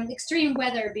extreme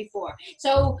weather before.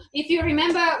 So if you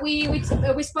remember,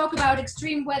 we spoke about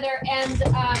extreme weather, and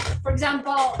for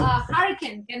example, a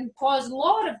hurricane can cause a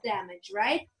lot of damage,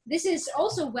 right? This is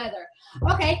also weather.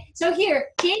 Okay, so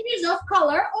here, changes of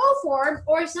color or form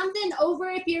or something over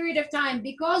a period of time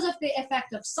because of the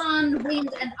effect of sun,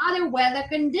 wind, and other weather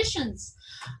conditions.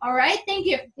 All right, thank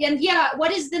you. And yeah,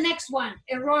 what is the next one?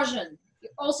 Erosion,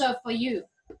 also for you.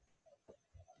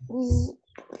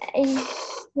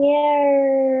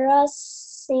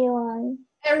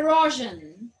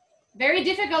 Erosion. Very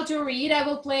difficult to read. I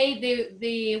will play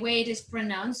the way it is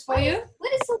pronounced for you.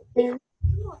 What is so?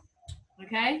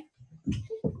 Okay.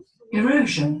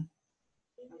 Erosion.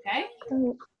 Okay.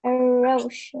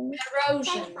 Erosion.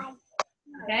 Erosion.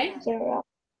 Okay.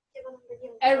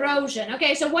 Erosion.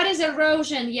 Okay. So what is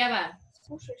erosion, Ева?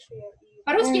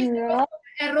 По-русски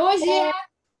эрозия.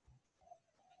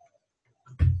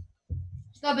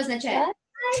 Что обозначает?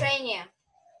 Трение.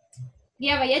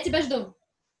 Ева, я тебя жду.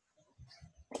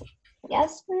 Я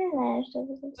вспоминаю, что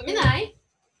это. Вспоминай.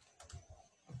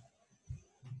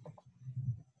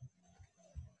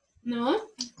 Ну?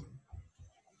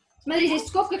 Смотри, здесь в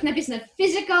скобках написано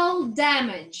physical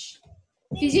damage.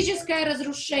 Физическое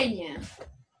разрушение.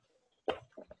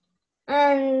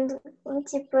 Ну,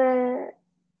 типа,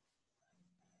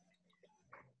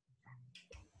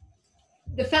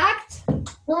 The fact?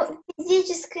 Ну,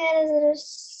 физическое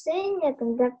разрушение,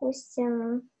 там,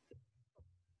 допустим,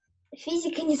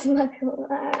 физика не смогла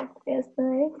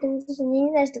остановить разрушение. Я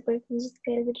не знаю, что такое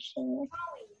физическое разрушение.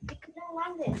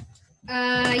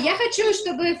 Я хочу,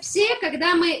 чтобы все,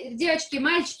 когда мы, девочки,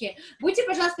 мальчики, будьте,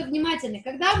 пожалуйста, внимательны,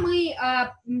 когда мы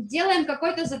делаем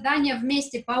какое-то задание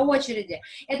вместе по очереди,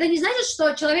 это не значит,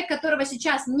 что человек, которого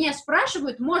сейчас не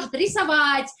спрашивают, может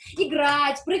рисовать,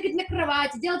 играть, прыгать на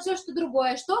кровати, делать все, что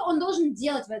другое. Что он должен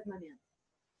делать в этот момент?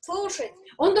 Слушать.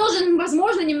 Он должен,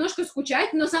 возможно, немножко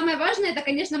скучать, но самое важное, это,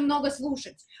 конечно, много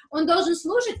слушать. Он должен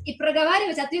слушать и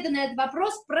проговаривать ответы на этот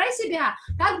вопрос про себя,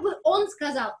 как бы он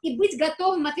сказал, и быть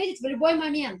готовым ответить в любой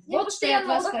момент. Вот что я от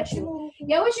вас хочу.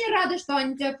 Я очень рада, что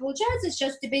они у тебя получаются,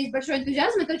 сейчас у тебя есть большой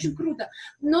энтузиазм, это очень круто,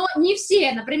 но не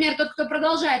все, например, тот, кто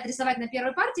продолжает рисовать на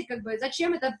первой партии, как бы,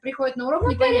 зачем это приходит на урок,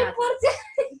 непонятно.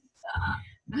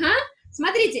 Ага.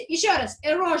 Смотрите, еще раз.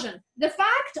 Erosion. The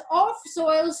fact of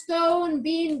soil stone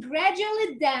being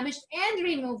gradually damaged and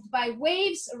removed by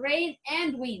waves, rain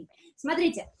and wind.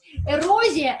 Смотрите,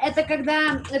 эрозия — это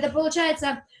когда, это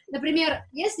получается, например,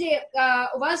 если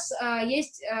у вас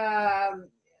есть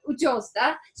утес,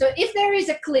 да? So if there is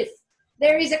a cliff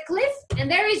and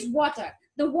there is water.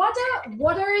 The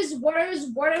waters,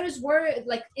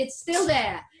 like it's still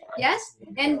there, yes?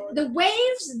 And the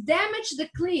waves damage the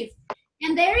cliff.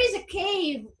 And there is a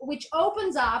cave which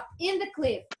opens up in the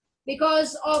cliff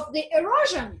because of the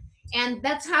erosion. And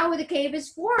that's how the cave is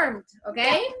formed,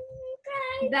 okay?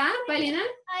 Да, Полина?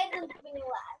 I don't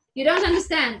поняла. You don't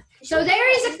understand. So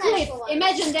there is a cliff.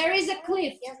 Imagine there is a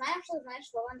cliff. Я знаю, что знаешь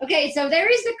слово. Okay, so there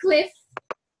is a cliff.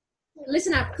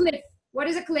 Listen up, cliff. What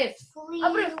is a cliff?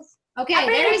 Okay,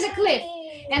 there is a cliff.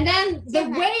 And then the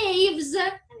waves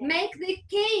make the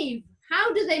cave.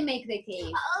 How do they make the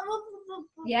cave?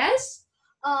 Yes?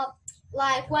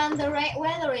 Like when the rain,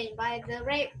 weathering, like the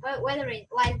rain.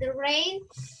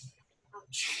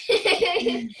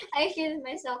 I hit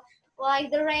myself. Like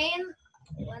the rain,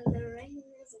 when the rain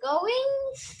is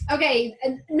going. Okay,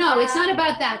 no, it's not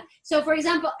about that. So, for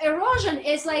example, erosion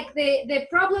is like the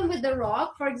problem with the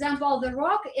rock. For example, the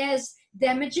rock is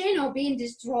damaging or being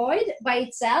destroyed by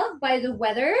itself, by the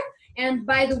weather, and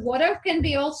by the water can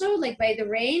be also, like by the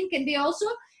rain can be also.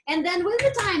 And then with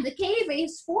the time, the cave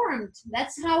is formed.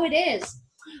 That's how it is.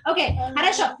 Okay,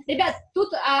 хорошо. Ребят,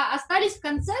 тут остались в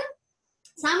конце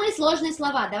самые сложные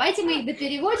слова. Давайте мы их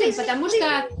допереводим, потому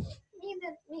что...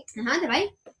 Ага,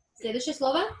 давай. Следующее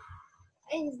слово.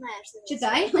 Я не знаю, что это.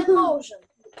 Читай. Deposition.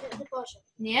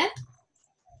 Нет?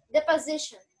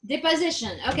 Deposition.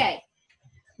 Deposition, окей.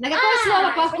 На какое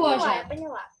слово похоже? Я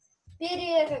поняла.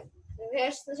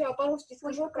 Я сначала по-русски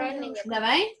скажу, правильно нет?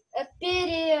 Давай.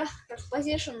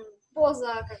 Position,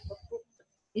 поза, как бы.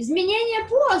 Изменение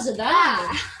позы, да.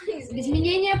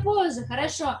 Изменение позы,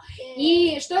 хорошо.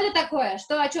 И что это такое?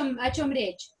 Что, о чем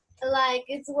речь? Like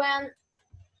it's when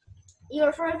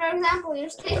you're, for example, you're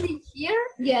standing here.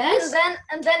 Yes.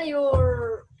 And then you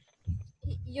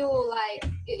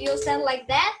stand like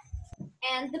that.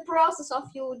 And the process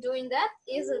of you doing that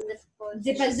is a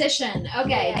deposition.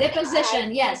 Okay, yeah,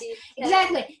 deposition. Yes,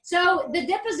 exactly. So the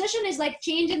deposition is like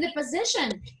changing the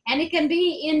position, and it can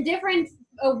be in different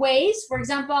ways. For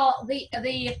example, the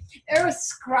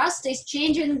Earth's crust is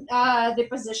changing the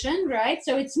position, right?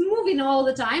 So it's moving all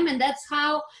the time, and that's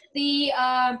how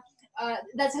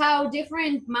that's how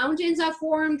different mountains are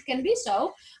formed. Can be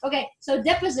so. Okay, so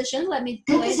deposition. Let me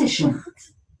Deposition.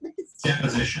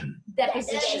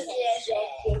 Deposition.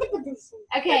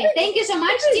 Okay, thank you so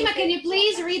much. Tima, can you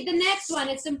please read the next one?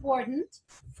 It's important.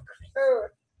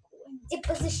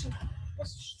 Deposition.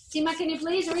 Tima, can you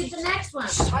please read the next one?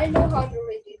 I know how to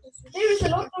read it. There is a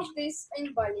lot of this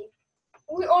in Bali.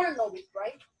 We all know it,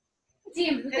 right?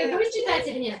 Тим, ты будешь читать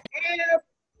или нет?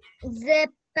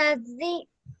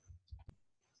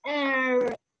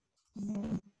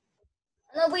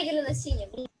 Оно выделено синим.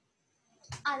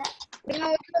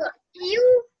 Да.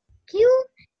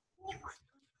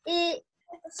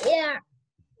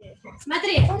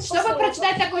 Смотри, чтобы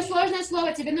прочитать такое сложное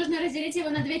слово, тебе нужно разделить его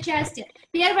на две части.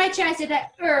 Первая часть —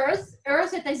 это earth.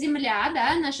 Earth — это земля,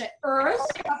 да, наша earth.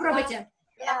 Попробуйте.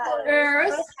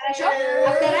 Earth, хорошо.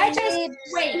 А вторая часть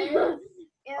 — wake.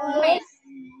 Wake.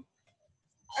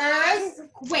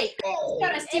 Earthquake. Еще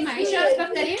раз, Тима, еще раз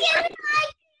повтори.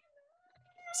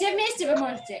 Все вместе вы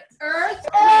можете.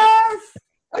 Earthquake.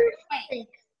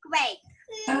 Earthquake.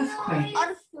 Хорошо.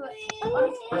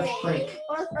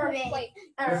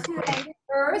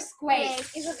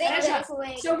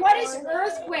 So what is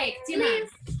earthquake, Тима?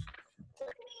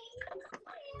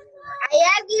 А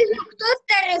я вижу,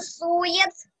 кто-то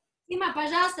рисует. Тима,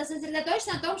 пожалуйста,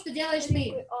 сосредоточься на том, что делаешь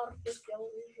ты.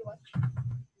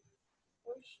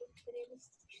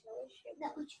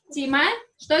 Тима,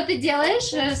 что ты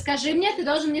делаешь? Скажи мне, ты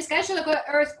должен мне сказать, что такое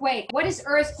earthquake. What is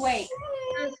earthquake?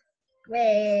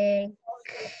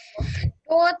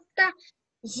 Что-то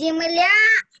земля.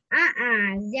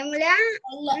 Земля.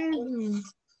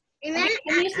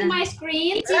 Can you see my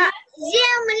screen, Тима?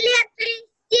 Землетрясение.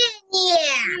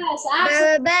 Yes,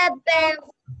 absolutely.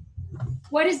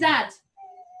 What is that?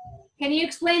 Can you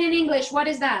explain in English? What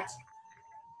is that?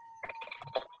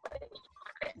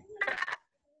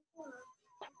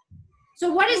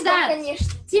 So what is that?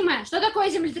 Тима, что такое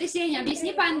землетрясение?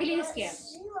 Объясни по-английски.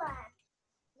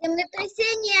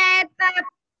 Землетрясение это...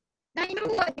 Да не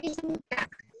могу объяснить так.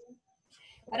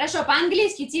 Хорошо,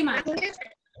 по-английски, Тима.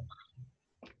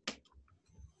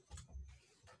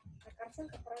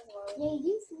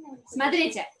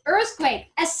 Смотрите,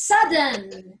 earthquake, a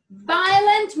sudden,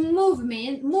 violent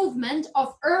movement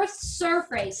of Earth's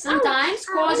surface, sometimes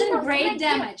causing great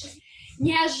damage.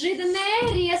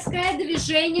 Неожиданное резкое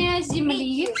движение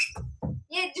Земли.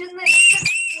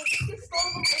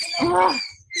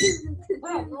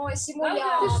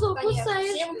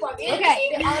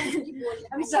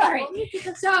 I'm sorry.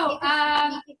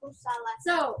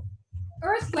 So,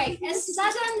 earthquake, a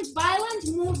sudden violent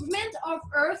movement of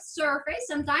Earth's surface,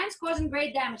 sometimes causing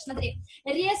great damage. Смотри,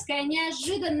 резкое,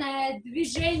 неожиданное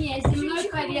движение земной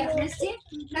поверхности,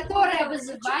 которое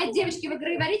вызывает, девочки, вы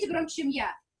говорите громче, чем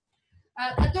я,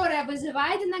 которое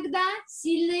вызывает иногда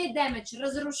сильный damage,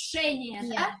 разрушение,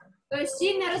 да? То есть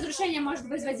сильное разрушение может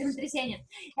вызвать землетрясение.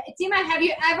 Тима, have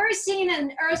you ever seen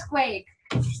an earthquake?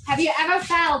 Have you ever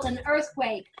felt an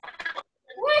earthquake?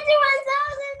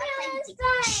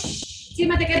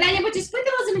 Тима, ты когда-нибудь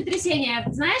испытывал землетрясение?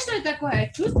 Знаешь, что это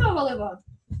такое? Чувствовал его?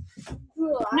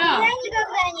 No. Я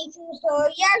никогда не чувствовала.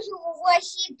 Я живу в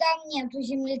России, там нету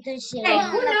землетрясения. Hey,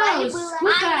 who knows?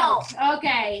 Who felt?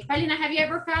 Okay. Полина, have you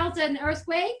ever felt an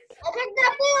earthquake? А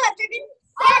когда было,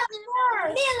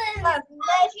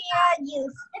 даже я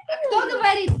родился. Кто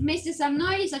говорит вместе со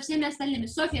мной и со всеми остальными?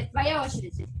 Софья, твоя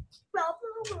очередь.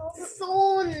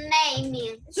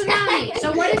 Цунами. Цунами.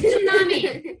 So what is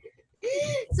tsunami?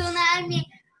 Цунами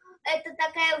 — это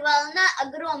такая волна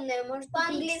огромная, может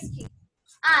по-английски.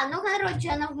 Ну короче,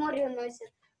 она в море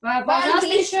уносит. Пожалуйста,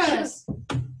 еще раз.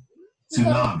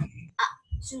 Tsunami.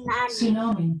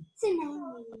 Цунами.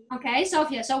 Tsunami. Okay,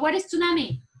 Софья, so what is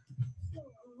tsunami?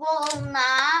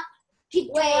 Волна,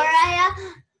 которая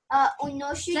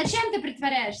уносит... Зачем ты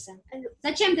притворяешься?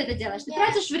 Зачем ты это делаешь? Ты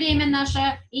тратишь время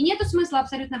наше, и нету смысла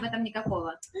абсолютно в этом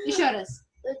никакого. Еще раз.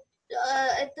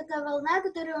 Это такая волна,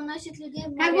 которая уносит людей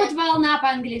в Как море. будет волна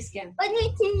по-английски?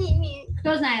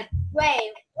 Кто знает?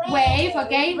 Wave. Wave,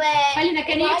 okay. Wave. Полина,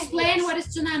 can you explain what is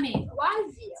tsunami?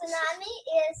 Tsunami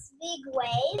is big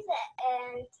wave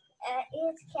and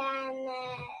it can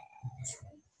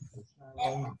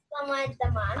сломать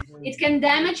дома. It can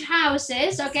damage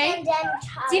houses, okay.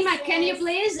 Tima, can you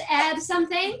please add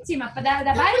something? Tima,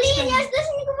 добавить что-нибудь?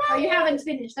 Oh, you haven't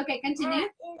finished. Okay, continue.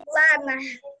 Ладно.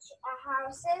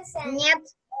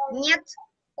 Нет.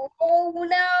 Oh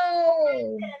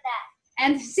no.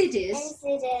 And cities.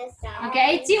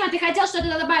 Okay, Тима, ты хотел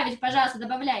что-то добавить? Пожалуйста,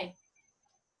 добавляй.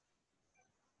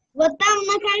 Вот там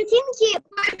на картинке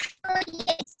кое-что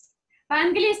есть.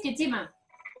 По-английски, Тима.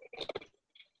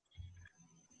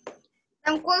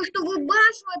 Там кое-что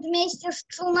выбрасывают вместе с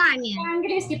цунами.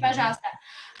 По-английски, пожалуйста.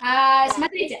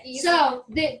 Смотрите. So,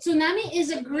 the tsunami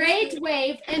is a great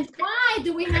wave. And why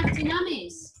do we have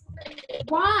tsunamis?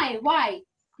 Why?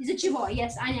 Из-за чего?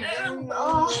 Yes, Аня.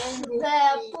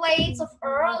 The plates of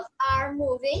Earth are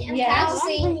moving and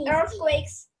causing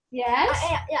earthquakes. Yes.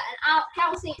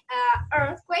 Causing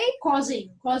earthquake.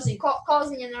 Causing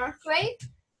an earthquake.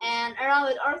 And around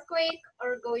the earthquake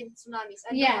are going tsunamis.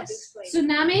 Yes.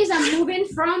 Tsunamis are moving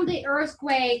from the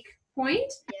earthquake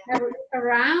point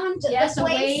around. Yes, the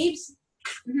waves.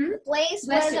 The place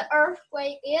where the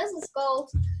earthquake is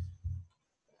called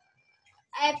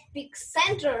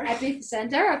epicenter.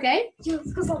 Epicenter, okay.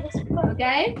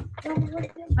 Okay.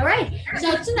 All right.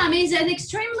 So tsunami is an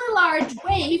extremely large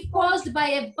wave caused by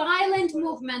a violent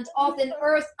movement of the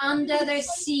earth under the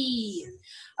sea.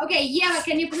 Okay, Yeva,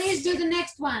 can you please do the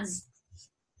next one?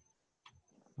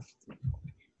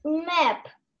 Map.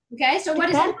 Okay, so what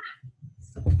is a map?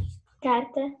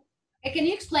 Карта. Can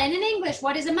you explain in English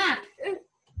what is a map?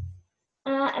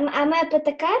 А map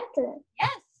это карта?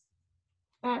 Yes.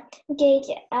 Okay.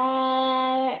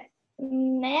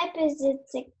 Map is a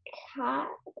card.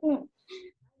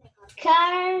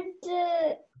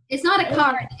 It's not a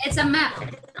card, it's a map.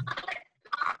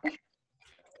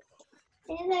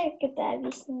 Я не знаю, знаю, как это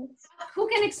объяснить. Who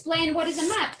can explain what is a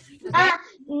map?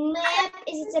 Map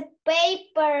is a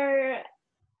paper,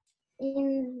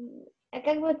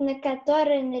 как вот на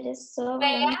которой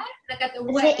нарисован. Как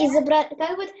вот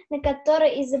на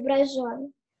которой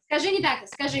изображен. Скажи не так,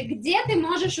 скажи, где ты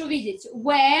можешь увидеть?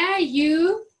 Where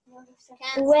you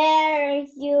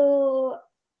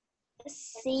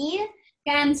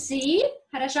can see,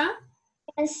 хорошо?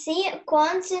 Can see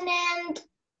continent,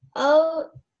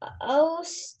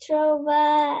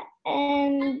 острова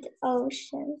and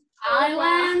ocean.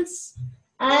 Islands.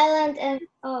 Island and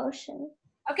ocean.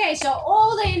 Okay, so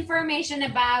all the information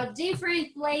about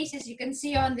different places you can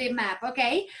see on the map,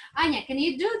 okay? Anya, can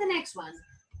you do the next one?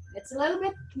 It's a little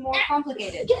bit more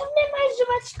complicated. Give me my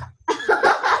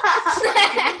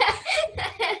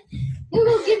You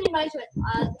will give me my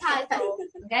title.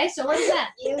 Okay, so what is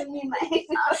that? Give me my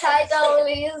title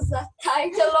is the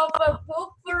title of a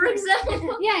book, for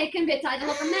example. Yeah, it can be a title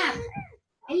of a map.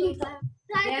 Yes.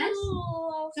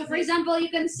 So, for example, you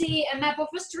can see a map of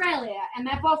Australia, a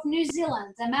map of New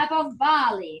Zealand, a map of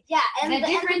Bali. Yeah, and the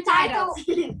different titles.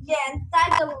 Yeah, and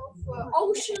title of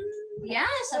ocean.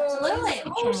 Yes, absolutely.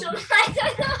 Ocean. I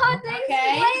don't know how to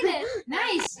explain it.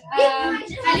 Nice.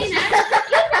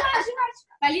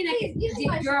 Polina, Give me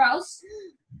my girls.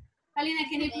 Polina,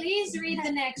 can you please read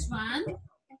the next one?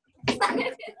 A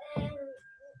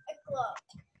clock.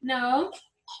 No.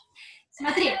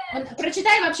 Смотри,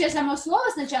 прочитай вообще само слово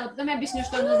сначала, потом я объясню,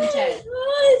 что оно означает.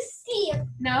 Stick.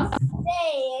 No.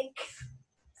 Stick.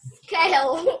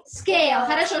 Scale. Scale.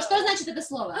 Хорошо, что значит это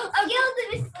слово? Scale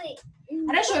это весы.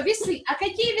 Хорошо, весы. А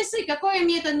какие весы? Какое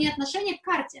имеет они отношение к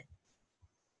карте?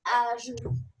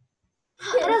 Размер.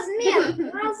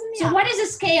 So what is a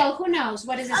scale? Who knows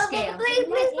what is a scale? Please.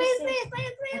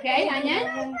 Okay,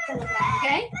 Anya?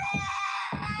 Okay.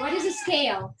 What is a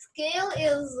scale? Scale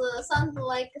is something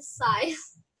like a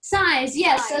size. Size,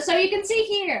 yes. So you can see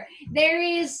here, there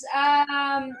is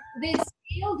the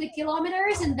scale, the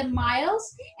kilometers and the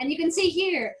miles, and you can see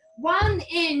here 1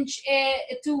 inch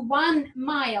to 1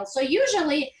 mile. So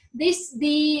usually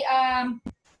the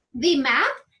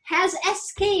map has a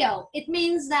scale. It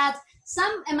means that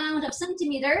some amount of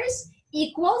centimeters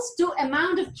equals to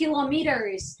amount of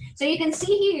kilometers. So you can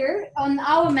see here on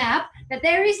our map that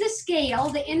there is the scale,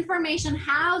 the information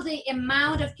how the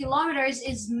amount of kilometers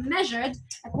is measured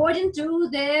according to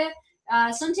the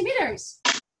centimeters.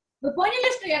 Вы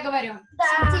поняли, что я говорю? Да.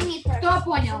 Кто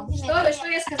понял? Что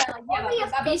я сказала?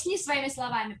 Ева, объясни своими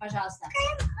словами, пожалуйста.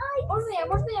 Можно я?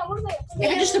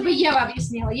 Я хочу, чтобы Ева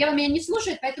объяснила. Ева меня не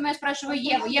слушает, поэтому я спрашиваю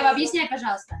Еву. Ева, объясняй,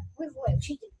 пожалуйста. Вы злой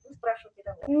учитель, вы спрашиваете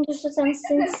давай. Ну, что там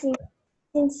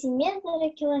сантиметры,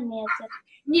 километр.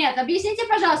 Нет, объясните,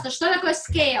 пожалуйста, что такое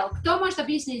scale? Кто может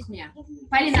объяснить мне?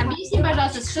 Полина, объясни,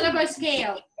 пожалуйста, что такое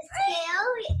scale?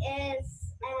 Scale is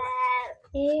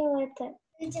Это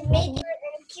centimeter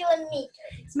and kilometer.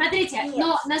 Смотрите,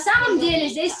 но на самом деле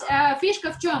здесь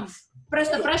фишка в чем?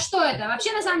 Просто про что это?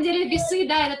 Вообще, на самом деле, весы,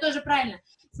 да, это тоже правильно.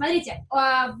 Смотрите,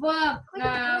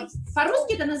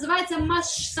 по-русски это называется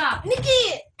масштаб.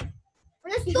 Ники! У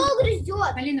нас стол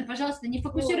грызет. Полина, пожалуйста, не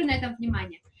фокусируй на этом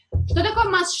внимание. Что такое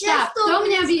масштаб? Кто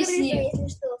мне объяснит?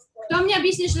 Кто мне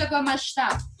объяснит, что такое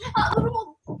масштаб?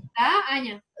 Да,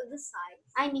 Аня? The size.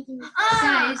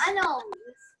 Size. I know.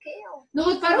 Scale. Ну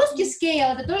вот по-русски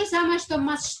scale это то же самое, что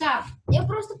масштаб. Я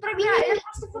просто проверяю, я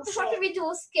просто в фотошопе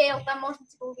видела scale, там можно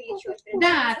типа увеличивать.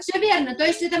 Да, все верно. То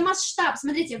есть это масштаб.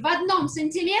 Смотрите, в 1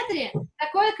 сантиметре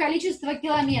такое количество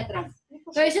километров.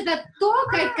 То есть это то,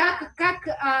 как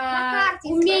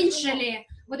уменьшили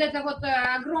вот это вот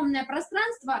огромное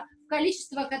пространство в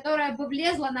количество, которое бы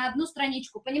влезло на одну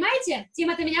страничку. Понимаете?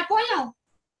 Тима, ты меня понял?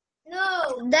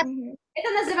 No. Да. Это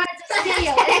называется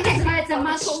scale, это называется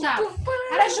масштаб.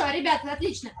 Хорошо, ребята,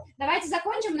 отлично. Давайте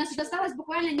закончим, у нас тут осталось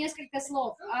буквально несколько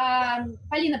слов.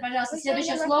 Полина, пожалуйста,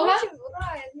 следующее слово.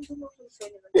 Да, я не думала, что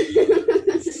сегодня.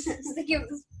 С таким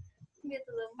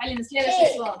методом. Полина, следующее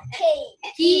слово.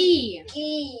 Key.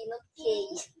 Key.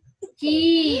 Key.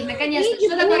 Key, наконец-то.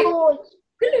 Что такое?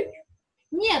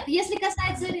 Нет, если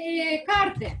касается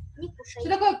карты. Что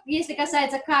такое, если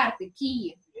касается карты?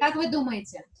 Key. Как вы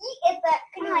думаете? Это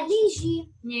ключ.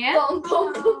 Нет,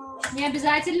 не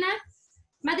обязательно.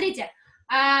 Смотрите,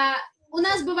 у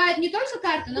нас бывают не только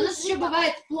карты, но у нас еще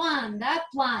бывает план, да,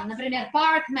 план, например,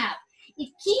 park map. И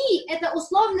key — это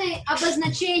условное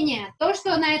обозначение, то,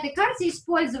 что на этой карте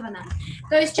использовано.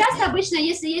 То есть часто обычно,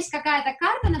 если есть какая-то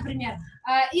карта, например,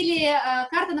 или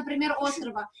карта, например,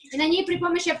 острова, и на ней при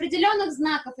помощи определенных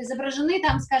знаков изображены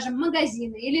там, скажем,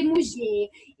 магазины или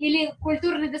музеи, или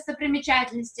культурные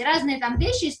достопримечательности, разные там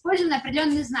вещи, использованы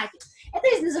определенные знаки. Это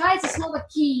и называется слово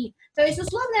key, то есть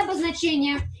условное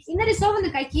обозначение, и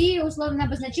нарисованы, какие условные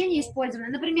обозначения использованы.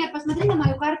 Например, посмотри на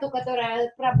мою карту,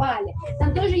 которая про Бали.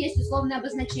 Там тоже есть условные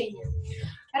обозначения.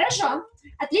 Хорошо,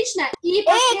 отлично. И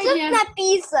последнее...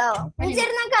 написал. Полина.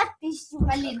 как пишу.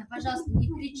 Полина, пожалуйста, не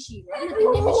кричи. Полина, ты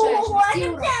мне мешаешь вести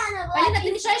урок. Полина,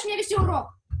 ты мешаешь мне вести урок.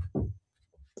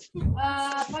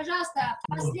 Пожалуйста,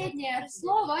 последнее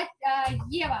слово,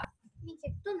 Ева. Митя,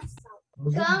 кто написал?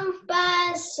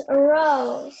 Compass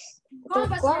rose.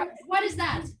 Compass, what is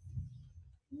that?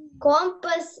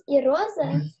 Компас и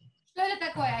роза? Что это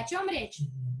такое? О чем речь?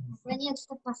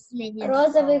 Наконец-то последнее.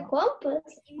 Розовый компас?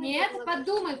 Нет,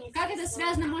 подумай, как это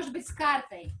связано, может быть, с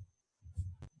картой.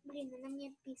 Блин, она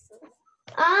мне описывала.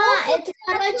 Это,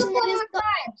 короче,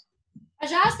 нарисовано.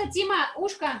 Пожалуйста, Тима,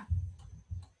 ушко.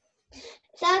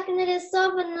 Так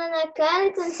нарисовано на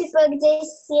карте, типа, где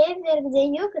север, где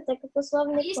юг, это как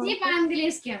условный Объясни компас.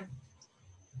 по-английски.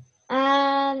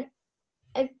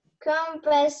 A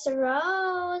compass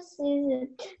rose is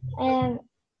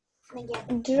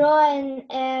drawing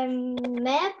a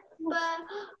map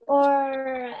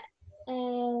or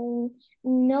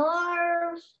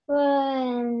north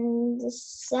and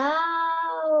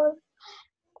south.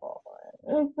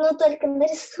 Ну, только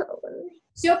нарисованный.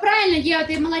 Все правильно, Ева,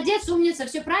 ты молодец, умница,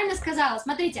 все правильно сказала.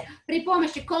 Смотрите, при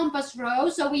помощи compass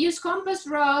rose, so we use compass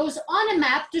rose on a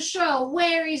map to show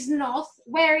where is north,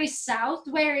 where is south,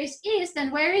 where is east,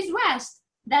 and where is west.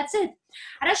 That's it.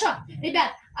 Хорошо,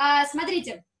 ребят,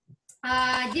 смотрите,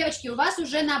 девочки, у вас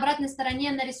уже на обратной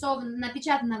стороне нарисована,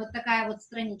 напечатана вот такая вот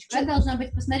страничка. Это должно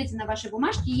быть, посмотрите, на вашей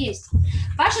бумажке есть.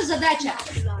 Ваша задача,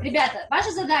 ребята,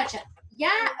 ваша задача. Я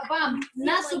вам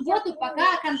на субботу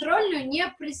пока контрольную не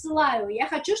присылаю. Я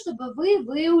хочу, чтобы вы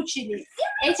выучили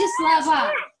эти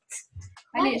слова.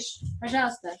 Алиш,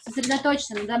 пожалуйста,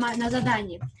 сосредоточься на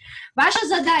задании. Ваша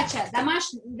задача,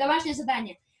 домашнее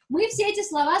задание. Мы все эти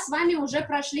слова с вами уже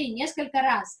прошли несколько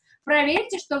раз.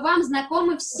 Проверьте, что вам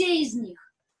знакомы все из них.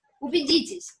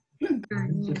 Убедитесь.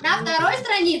 На второй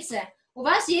странице у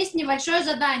вас есть небольшое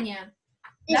задание.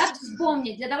 Да,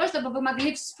 вспомнить, для того, чтобы вы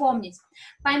могли вспомнить.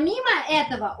 Помимо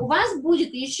этого, у вас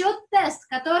будет еще тест,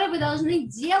 который вы должны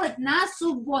делать на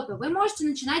субботу. Вы можете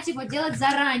начинать его делать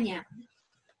заранее,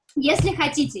 если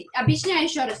хотите. Объясняю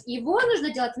еще раз, его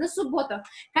нужно делать на субботу.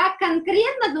 Как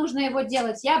конкретно нужно его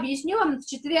делать, я объясню вам в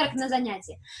четверг на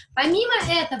занятии. Помимо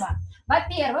этого,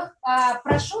 во-первых,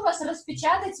 прошу вас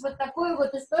распечатать вот такую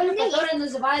вот историю, которая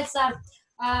называется...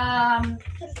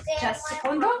 сейчас,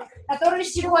 секунду, которую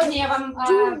сегодня я вам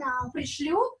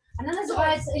пришлю. Она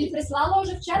называется, или прислала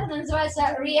уже в чат, она называется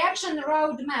Reaction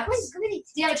Roadmaps.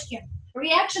 Девочки,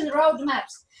 Reaction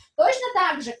Roadmaps. Точно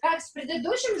так же, как с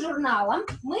предыдущим журналом,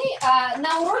 мы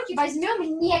на уроке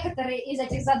возьмем некоторые из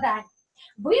этих заданий.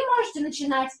 Вы можете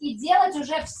начинать и делать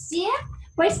уже все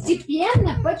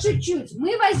постепенно, по чуть-чуть.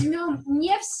 Мы возьмем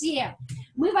не все.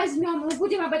 Мы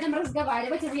будем об этом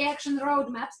разговаривать, Reaction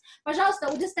Roadmaps.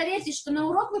 Пожалуйста, удостоверьтесь, что на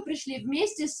урок вы пришли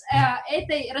вместе с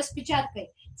этой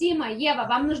распечаткой. Тима, Ева,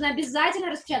 вам нужно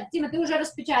обязательно распечатать. Тима, ты уже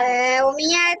распечатал. У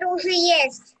меня это уже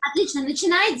есть. Отлично,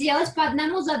 начинай делать по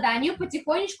одному заданию,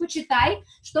 потихонечку читай,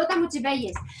 что там у тебя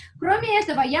есть. Кроме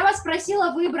этого, я вас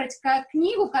просила выбрать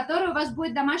книгу, которая у вас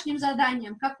будет домашним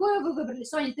заданием. Какую вы выбрали?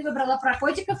 Соня, ты выбрала про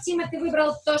котиков, Тима, ты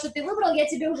выбрал то, что ты выбрал, я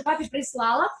тебе уже папе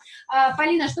прислала.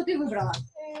 Полина, что ты выбрала?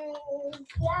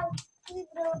 Я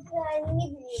выбрала про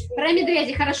медведя. Про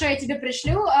медведя, хорошо, я тебе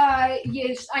пришлю.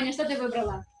 Аня, что ты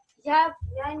выбрала? Я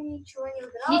ничего не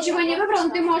выбрала. Ничего не выбрала, но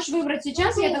ты можешь выбрать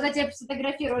сейчас, я тогда тебя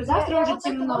сфотографирую. Завтра уже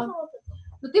темно.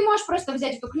 Но ты можешь просто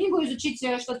взять эту книгу и изучить,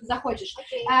 что ты захочешь.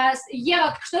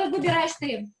 Ева, что выбираешь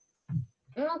ты?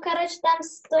 Ну, короче, там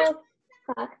 100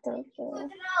 фактов.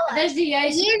 Подожди, я...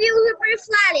 Еве уже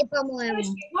прислали, по-моему.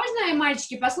 Можно,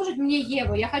 мальчики, послушать мне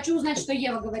Еву? Я хочу узнать, что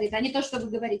Ева говорит, а не то, что вы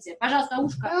говорите. Пожалуйста,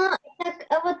 ушко. Ну,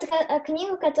 так, вот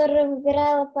книгу, которую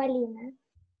выбирала Полина.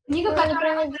 Книга,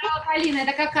 которую выбирала Полина,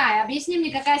 это какая? Объясни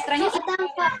мне, какая страница? Там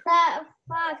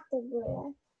факты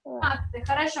были. Факты,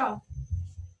 хорошо.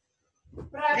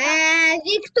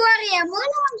 Виктория,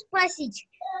 можно вам спросить?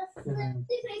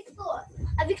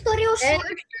 А Виктория ушла.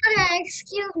 Виктория,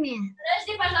 excuse me.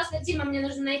 Подожди, пожалуйста, Тима, мне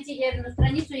нужно найти Евину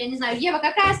страницу, я не знаю. Ева,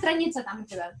 какая страница там у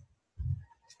тебя?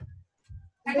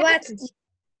 20.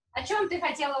 О чем ты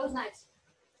хотела узнать?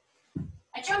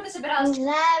 О чем ты собиралась? Не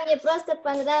знаю, мне просто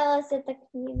понравилась эта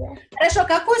книга. Хорошо,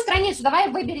 какую страницу? Давай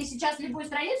выбери сейчас любую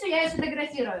страницу, я ее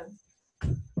сфотографирую.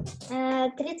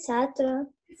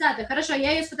 30-ю. 30-ю, хорошо,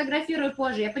 я ее сфотографирую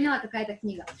позже, я поняла, какая это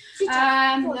книга.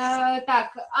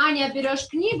 Так, Аня, берешь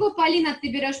книгу, Полина, ты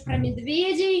берешь про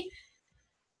медведей.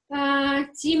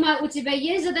 Тима, у тебя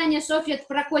есть задание, Софья,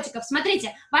 про котиков.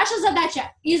 Смотрите, ваша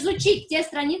задача изучить те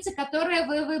страницы, которые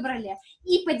вы выбрали,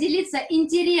 и поделиться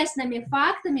интересными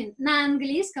фактами на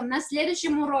английском на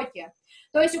следующем уроке.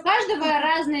 То есть у каждого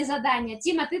разные задания.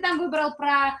 Тима, ты там выбрал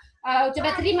про... у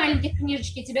тебя 3 маленьких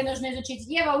книжечки, тебе нужно изучить.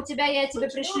 Ева, у тебя я тебе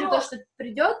пришлю то, что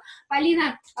придет.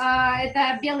 Полина,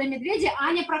 это «Белые медведи»,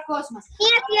 Аня про космос.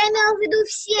 Нет, я имела в виду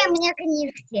все у меня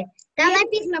книжки. Там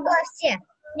написано было все.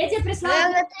 Я тебе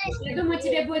прислала, я думаю,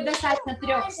 тебе будет достаточно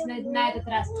 3 на этот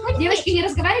раз. Девочки, не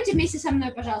разговаривайте вместе со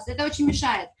мной, пожалуйста, это очень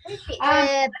мешает.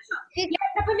 Я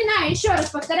напоминаю, еще раз,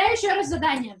 повторяю еще раз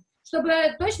задание,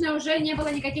 чтобы точно уже не было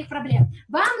никаких проблем.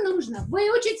 Вам нужно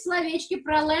выучить словечки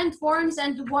про Landforms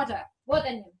and water. Вот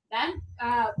они,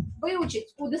 да?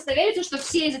 Выучить, удостовериться, что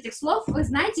все из этих слов вы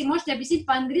знаете и можете объяснить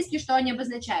по-английски, что они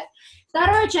обозначают.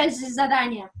 Вторая часть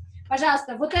задания,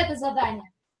 пожалуйста, вот это задание.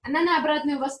 Она на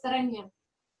обратной у вас стороне.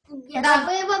 Да,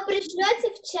 вы его пришлете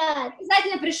в чат.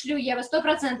 Обязательно пришлю, Ева,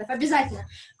 100%, обязательно.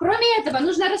 Кроме этого,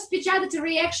 нужно распечатать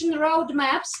reaction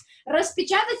roadmaps,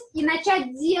 распечатать и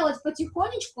начать делать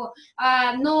потихонечку,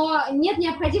 но нет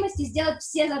необходимости сделать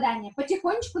все задания.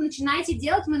 Потихонечку начинайте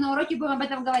делать, мы на уроке будем об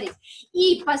этом говорить.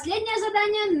 И последнее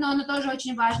задание, но оно тоже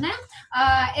очень важное,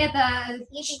 это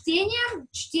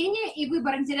чтение и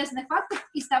выбор интересных фактов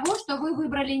из того, что вы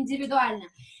выбрали индивидуально.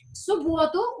 В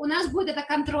субботу у нас будет эта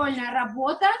контрольная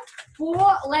работа по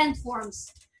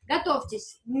Landforms.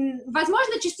 Готовьтесь.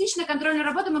 Возможно, частично контрольную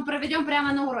работу мы проведем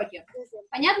прямо на уроке.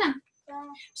 Понятно?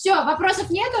 Все, вопросов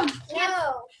нету? Нет.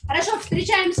 Хорошо,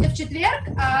 встречаемся в четверг.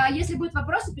 Если будут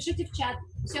вопросы, пишите в чат.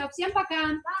 Все, всем пока.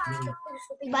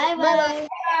 Bye-bye.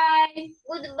 Bye.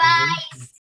 Goodbye.